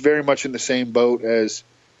he's very much in the same boat as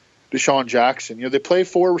Deshaun Jackson. They play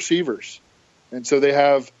 4 receivers, and so they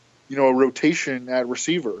have a rotation at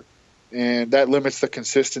receiver, and that limits the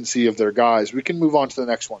consistency of their guys. We can move on to the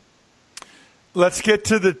next one. Let's get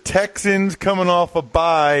to the Texans coming off a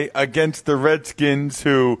bye against the Redskins,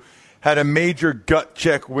 who had a major gut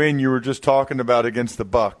check win you were just talking about against the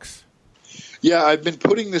Bucs. Yeah, I've been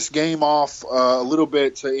putting this game off a little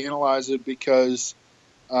bit to analyze it because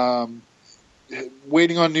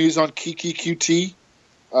waiting on news on Kiki QT.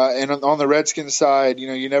 And on the Redskins side,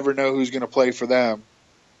 you never know who's going to play for them.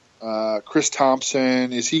 Chris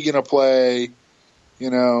Thompson, is he going to play?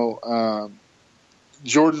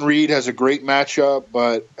 Jordan Reed has a great matchup,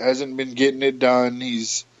 but hasn't been getting it done.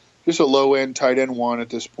 He's just a low-end tight end 1 at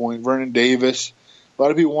this point. Vernon Davis, a lot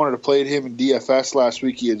of people wanted to play him in DFS last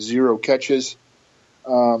week. He had 0 catches.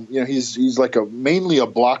 He's like mainly a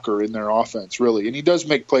blocker in their offense, really. And he does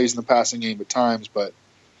make plays in the passing game at times, but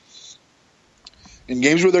in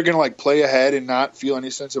games where they're going to play ahead and not feel any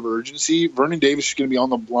sense of urgency, Vernon Davis is going to be on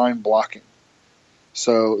the line blocking.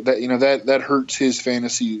 So that hurts his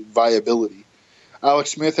fantasy viability.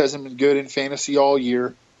 Alex Smith hasn't been good in fantasy all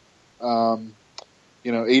year. The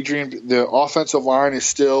offensive line is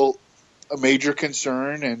still a major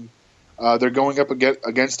concern, and they're going up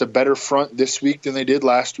against a better front this week than they did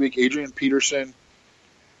last week. Adrian Peterson,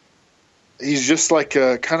 he's just like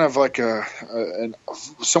a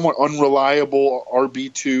somewhat unreliable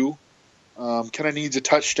RB2. Kind of needs a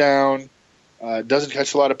touchdown. Doesn't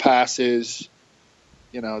catch a lot of passes.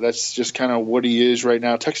 That's just kind of what he is right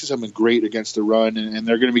now. Texas have been great against the run, and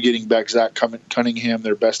they're going to be getting back Zach Cunningham,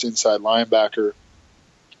 their best inside linebacker.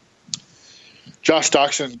 Josh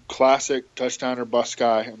Doctson, classic touchdown or bust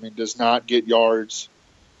guy. Does not get yards,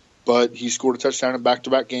 but he scored a touchdown in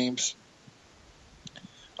back-to-back games.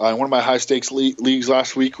 In one of my high-stakes leagues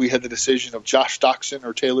last week, we had the decision of Josh Doctson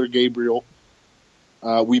or Taylor Gabriel.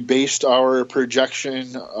 We based our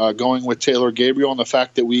projection going with Taylor Gabriel on the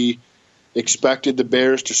fact that we expected the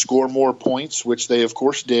Bears to score more points, which they, of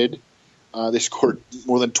course, did. They scored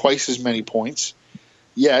more than twice as many points.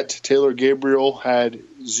 Yet, Taylor Gabriel had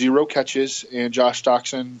 0 catches, and Josh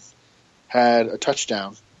Doctson had a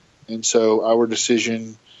touchdown. And so our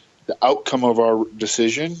decision, the outcome of our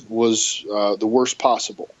decision was the worst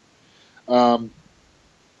possible. In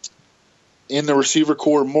the receiver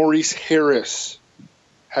core, Maurice Harris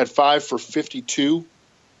had 5 for 52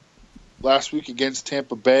 last week against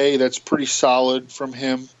Tampa Bay. That's pretty solid from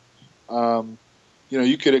him.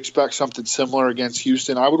 You could expect something similar against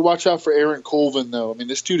Houston. I would watch out for Aaron Colvin, though. I mean,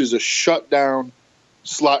 this dude is a shutdown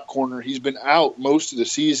slot corner. He's been out most of the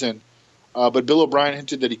season, but Bill O'Brien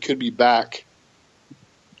hinted that he could be back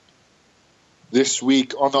this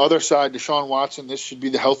week. On the other side, Deshaun Watson, this should be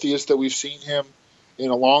the healthiest that we've seen him in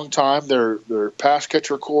a long time. Their pass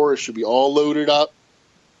catcher core should be all loaded up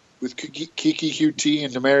with Kiki QT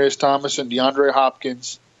and Demaryius Thomas and DeAndre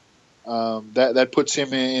Hopkins. That puts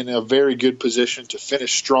him in a very good position to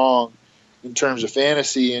finish strong in terms of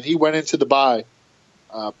fantasy. And he went into the bye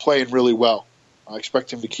playing really well. I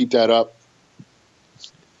expect him to keep that up.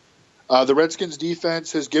 The Redskins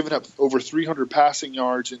defense has given up over 300 passing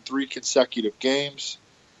yards in 3 consecutive games,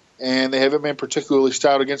 and they haven't been particularly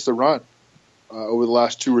stout against the run over the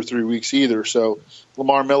last 2 or 3 weeks either. So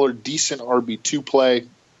Lamar Miller, decent RB2 play.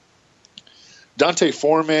 Dante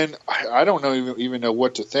Foreman, I don't even know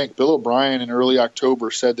what to think. Bill O'Brien in early October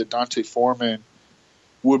said that Dante Foreman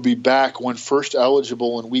would be back when first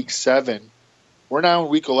eligible in Week 7. We're now in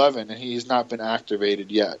Week 11, and he's not been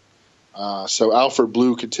activated yet. So Alfred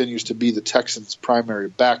Blue continues to be the Texans' primary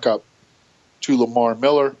backup to Lamar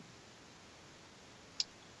Miller.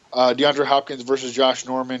 DeAndre Hopkins versus Josh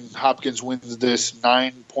Norman. Hopkins wins this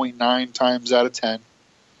 9.9 times out of 10.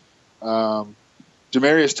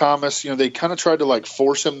 Demaryius Thomas, they kind of tried to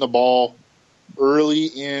force him the ball early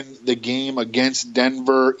in the game against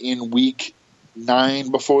Denver in Week 9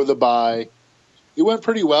 before the bye. It went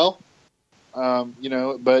pretty well,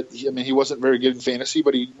 but he wasn't very good in fantasy,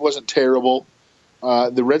 but he wasn't terrible.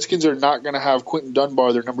 The Redskins are not going to have Quentin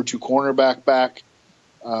Dunbar, their number 2 cornerback, back.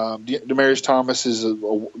 Demaryius Thomas is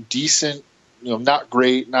a decent, not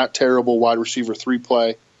great, not terrible wide receiver 3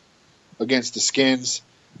 play against the Skins.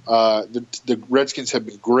 The Redskins have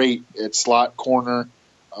been great at slot corner,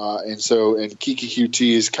 and Kiki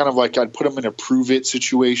QT is kind of like I'd put him in a prove-it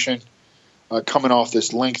situation, coming off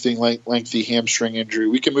this lengthy hamstring injury.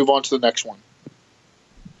 We can move on to the next one.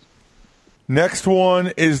 Next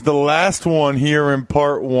one is the last one here in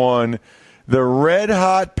part 1. The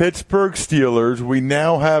red-hot Pittsburgh Steelers. We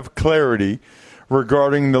now have clarity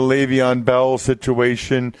regarding the Le'Veon Bell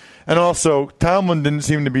situation. And also, Tomlin didn't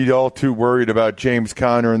seem to be all too worried about James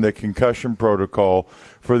Conner and the concussion protocol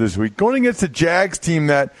for this week. Going against a Jags team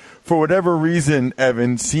that, for whatever reason,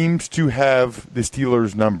 Evan, seems to have the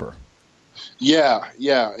Steelers' number. Yeah.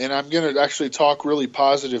 And I'm going to actually talk really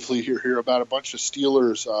positively here about a bunch of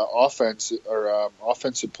Steelers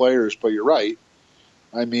offensive players, but you're right.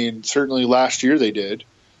 I mean, certainly last year they did.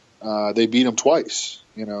 They beat them twice,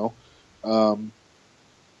 And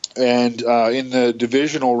in the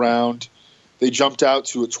divisional round, they jumped out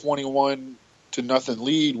to a 21-0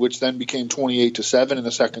 lead, which then became 28-7 in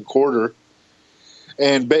the second quarter.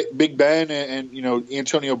 And Big Ben and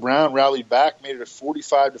Antonio Brown rallied back, made it a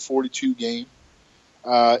 45-42 game.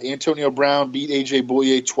 Antonio Brown beat A.J.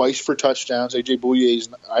 Bouye twice for touchdowns. A.J.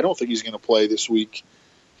 Bouye, I don't think he's going to play this week.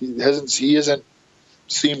 He hasn't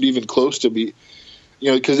seemed even close to be,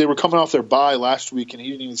 because they were coming off their bye last week, and he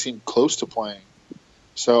didn't even seem close to playing.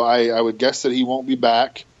 So I would guess that he won't be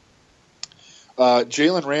back.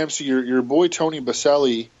 Jalen Ramsey, your boy Tony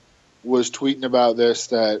Baselli was tweeting about this,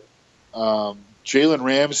 that Jalen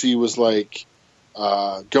Ramsey was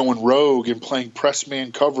going rogue and playing press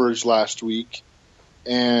man coverage last week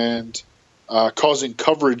and causing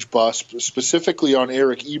coverage bust, specifically on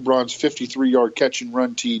Eric Ebron's 53-yard catch and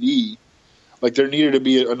run TD. There needed to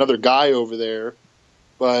be another guy over there,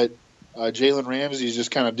 but Jalen Ramsey is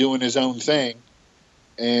just kind of doing his own thing.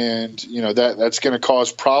 And, that's going to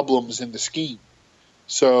cause problems in the scheme.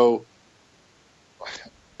 So,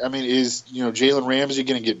 I mean, is, Jalen Ramsey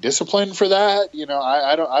going to get disciplined for that?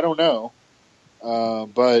 I don't know.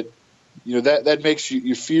 But, that makes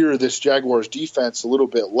you fear this Jaguars defense a little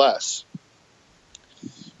bit less.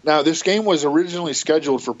 Now, this game was originally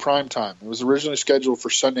scheduled for primetime. It was originally scheduled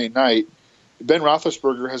for Sunday night. Ben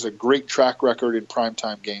Roethlisberger has a great track record in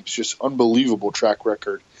primetime games, just unbelievable track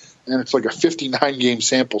record. And it's like a 59-game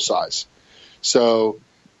sample size. So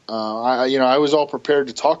I was all prepared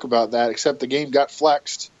to talk about that, except the game got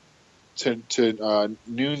flexed to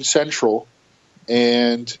noon Central,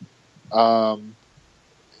 and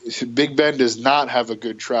Big Ben does not have a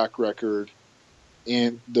good track record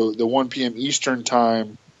in the 1 p.m. Eastern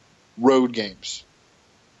time road games.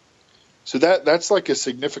 So that's like a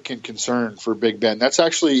significant concern for Big Ben. That's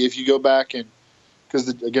actually, if you go back and, because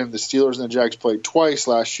again, the Steelers and the Jags played twice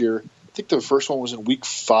last year. I think the first one was in week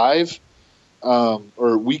 5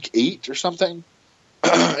 or week 8 or something.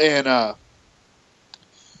 And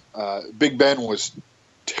Big Ben was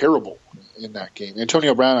terrible in that game.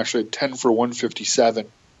 Antonio Brown actually had 10 for 157.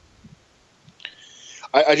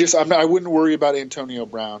 I wouldn't worry about Antonio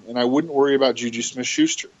Brown, and I wouldn't worry about Juju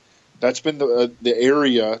Smith-Schuster. That's been the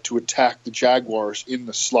area to attack the Jaguars in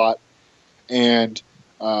the slot, and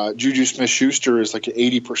Juju Smith-Schuster is like an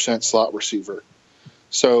 80% slot receiver.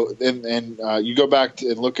 So, and you go back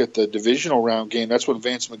and look at the divisional round game. That's when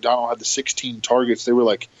Vance McDonald had the 16 targets. They were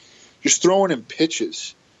like just throwing him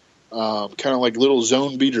pitches, kind of like little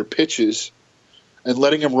zone beater pitches, and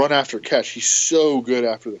letting him run after catch. He's so good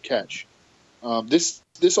after the catch. This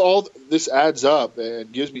adds up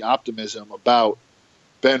and gives me optimism about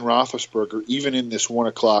Ben Roethlisberger, even in this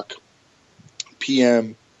 1:00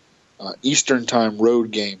 p.m. Eastern time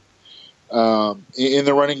road game. In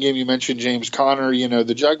the running game, you mentioned James Conner.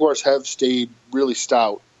 The Jaguars have stayed really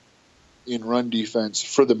stout in run defense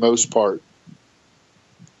for the most part.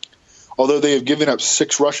 Although they have given up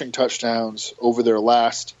 6 rushing touchdowns over their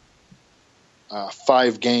last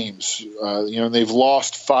 5 games. They've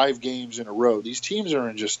lost 5 games in a row. These teams are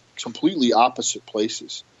in just completely opposite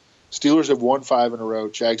places. Steelers have won 5 in a row.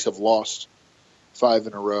 Jags have lost 5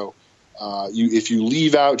 in a row. If you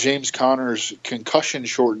leave out James Conner's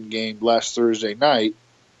concussion-shortened game last Thursday night,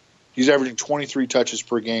 he's averaging 23 touches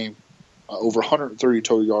per game, over 130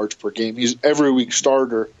 total yards per game. He's every week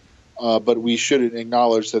starter, but we should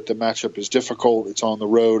acknowledge that the matchup is difficult. It's on the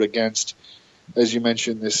road against, as you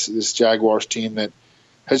mentioned, this Jaguars team that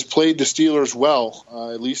has played the Steelers well,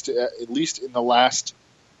 at least in the last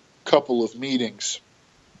couple of meetings.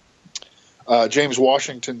 James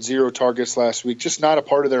Washington, 0 targets last week, just not a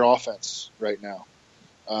part of their offense right now.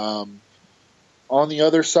 On the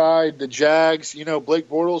other side, the Jags, Blake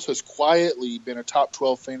Bortles has quietly been a top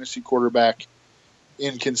 12 fantasy quarterback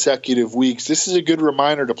in consecutive weeks. This is a good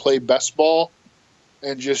reminder to play best ball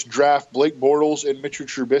and just draft Blake Bortles and Mitchell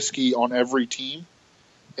Trubisky on every team.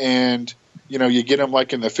 And, you get them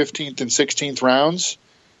like in the 15th and 16th rounds.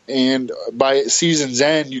 And by season's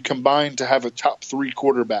end, you combine to have a top 3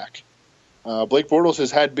 quarterback. Blake Bortles has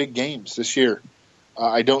had big games this year.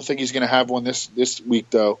 I don't think he's going to have one this week,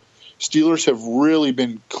 though. Steelers have really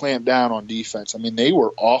been clamped down on defense. I mean, they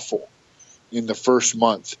were awful in the first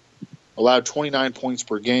month. Allowed 29 points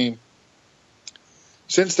per game.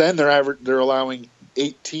 Since then, they're allowing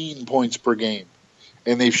 18 points per game,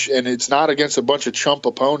 and it's not against a bunch of chump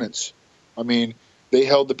opponents. I mean, they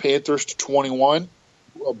held the Panthers to 21,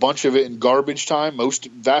 a bunch of it in garbage time,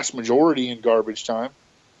 vast majority in garbage time.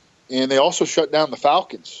 And they also shut down the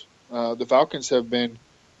Falcons. The Falcons have been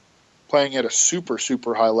playing at a super,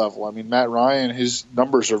 super high level. I mean, Matt Ryan, his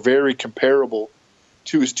numbers are very comparable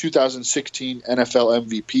to his 2016 NFL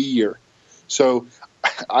MVP year. So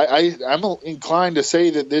I'm inclined to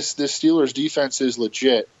say that this Steelers defense is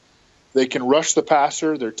legit. They can rush the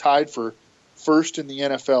passer. They're tied for first in the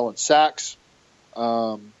NFL in sacks.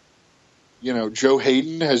 Joe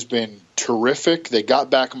Hayden has been terrific. They got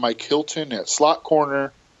back Mike Hilton at slot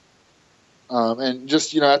corner. And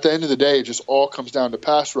just, at the end of the day, it just all comes down to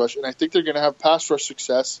pass rush. And I think they're going to have pass rush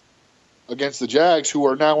success against the Jags, who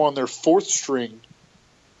are now on their 4th string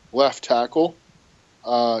left tackle.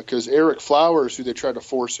 Because Eric Flowers, who they tried to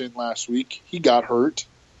force in last week, he got hurt.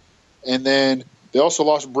 And then they also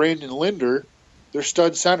lost Brandon Linder, their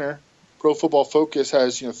stud center. Pro Football Focus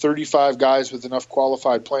has 35 guys with enough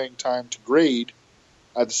qualified playing time to grade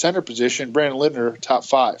at the center position. Brandon Linder, top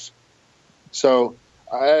 5. So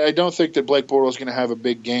I don't think that Blake Bortles is going to have a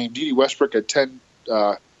big game. Dede Westbrook had 10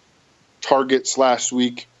 targets last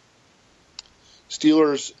week.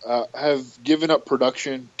 Steelers have given up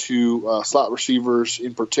production to slot receivers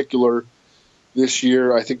in particular this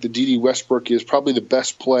year. I think the Dede Westbrook is probably the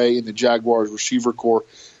best play in the Jaguars receiver core.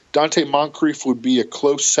 Dante Moncrief would be a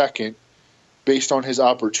close second based on his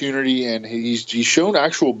opportunity, and he's shown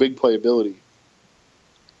actual big playability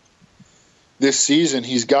this season.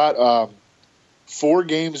 He's got 4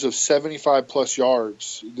 games of 75-plus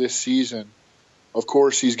yards this season. Of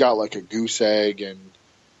course, he's got like a goose egg and,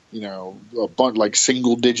 a bunch like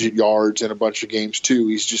single-digit yards in a bunch of games too.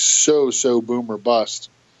 He's just so boom or bust.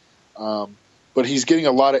 but he's getting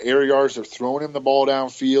a lot of air yards. They're throwing him the ball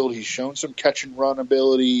downfield. He's shown some catch and run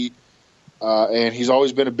ability, and he's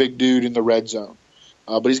always been a big dude in the red zone.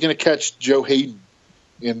 But he's going to catch Joe Hayden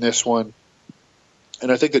in this one.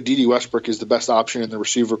 And I think that Dede Westbrook is the best option in the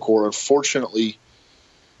receiver corps. Unfortunately,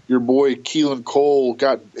 your boy Keelan Cole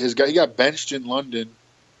got benched in London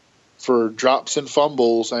for drops and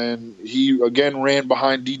fumbles, and he again ran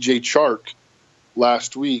behind DJ Chark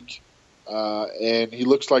last week. And he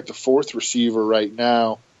looks like the fourth receiver right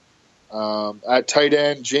now. At tight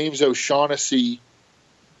end, James O'Shaughnessy,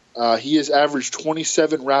 he has averaged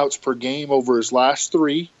 27 routes per game over his last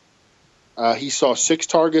 3. He saw 6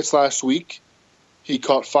 targets last week. He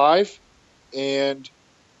caught 5, and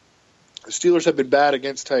the Steelers have been bad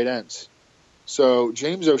against tight ends. So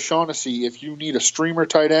James O'Shaughnessy, if you need a streamer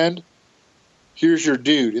tight end, here's your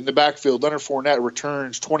dude. In the backfield, Leonard Fournette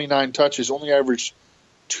returns 29 touches, only averaged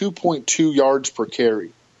 2.2 yards per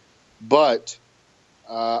carry. But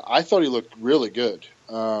I thought he looked really good.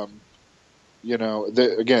 The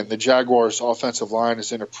Jaguars' offensive line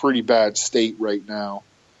is in a pretty bad state right now.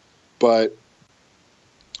 But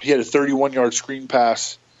he had a 31-yard screen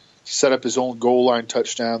pass to set up his own goal line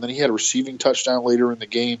touchdown. Then he had a receiving touchdown later in the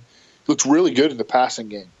game. He looked really good in the passing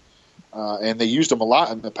game. And they used him a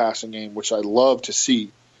lot in the passing game, which I love to see.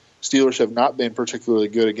 Steelers have not been particularly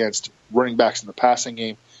good against running backs in the passing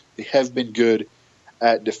game. They have been good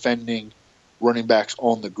at defending running backs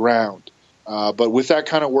on the ground. But with that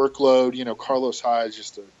kind of workload, Carlos Hyde is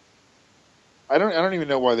just I don't even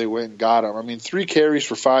know why they went and got him. I mean, 3 carries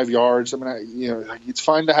for 5 yards. I mean, it's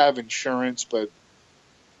fine to have insurance, but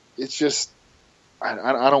it's just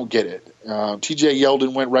I don't get it. T.J.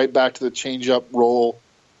 Yeldon went right back to the change-up role.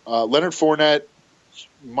 Leonard Fournette,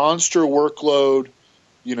 monster workload,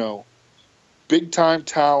 big-time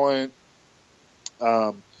talent.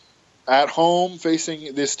 At home,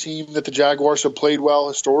 facing this team that the Jaguars have played well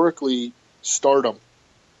historically, start them.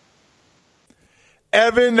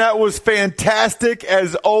 Evan, that was fantastic.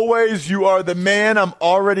 As always, you are the man. I'm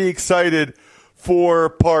already excited for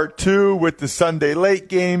part 2 with the Sunday late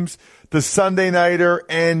games, the Sunday nighter,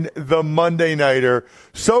 and the Monday nighter.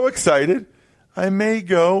 So excited. I may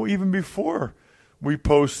go even before we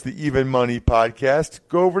post the Even Money podcast.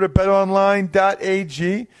 Go over to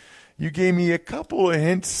betonline.ag. You gave me a couple of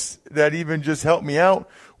hints that even just helped me out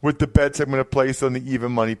with the bets I'm going to place on the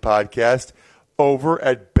Even Money podcast over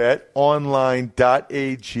at betonline.ag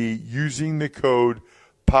using the code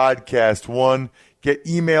podcast1. Get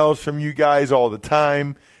emails from you guys all the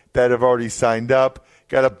time that have already signed up.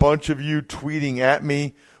 Got a bunch of you tweeting at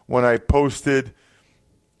me when I posted,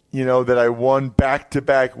 that I won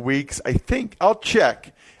back-to-back weeks. I'll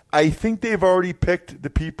check. I think they've already picked the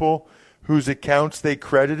people whose accounts they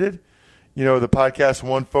credited. The Podcast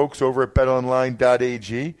One folks over at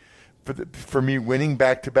betonline.ag for me winning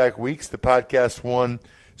back-to-back weeks, the Podcast One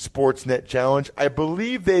Sportsnet Challenge. I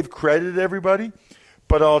believe they've credited everybody,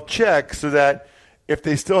 but I'll check so that if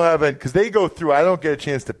they still haven't, because they go through, I don't get a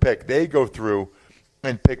chance to pick. They go through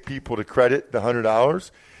and pick people to credit the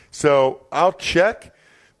 $100. So I'll check,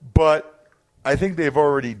 but I think they've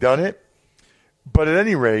already done it. But at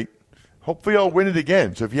any rate, hopefully I'll win it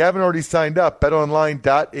again. So if you haven't already signed up,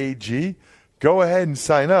 betonline.ag, go ahead and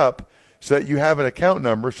sign up so that you have an account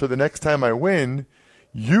number. So the next time I win,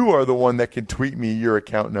 you are the one that can tweet me your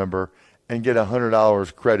account number and get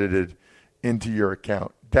 $100 credited into your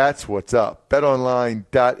account. That's what's up.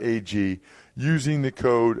 betonline.ag using the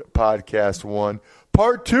code podcast1.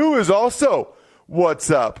 Part 2 is also what's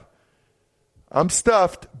up. I'm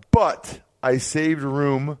stuffed, but I saved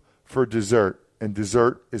room for dessert, and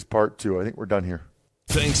dessert is part 2. I think we're done here.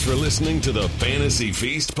 Thanks for listening to the Fantasy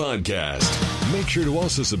Feast podcast. Make sure to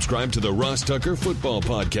also subscribe to the Ross Tucker Football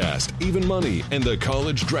Podcast, Even Money, and the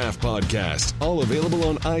College Draft Podcast, all available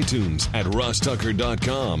on iTunes at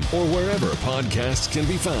rosstucker.com or wherever podcasts can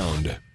be found.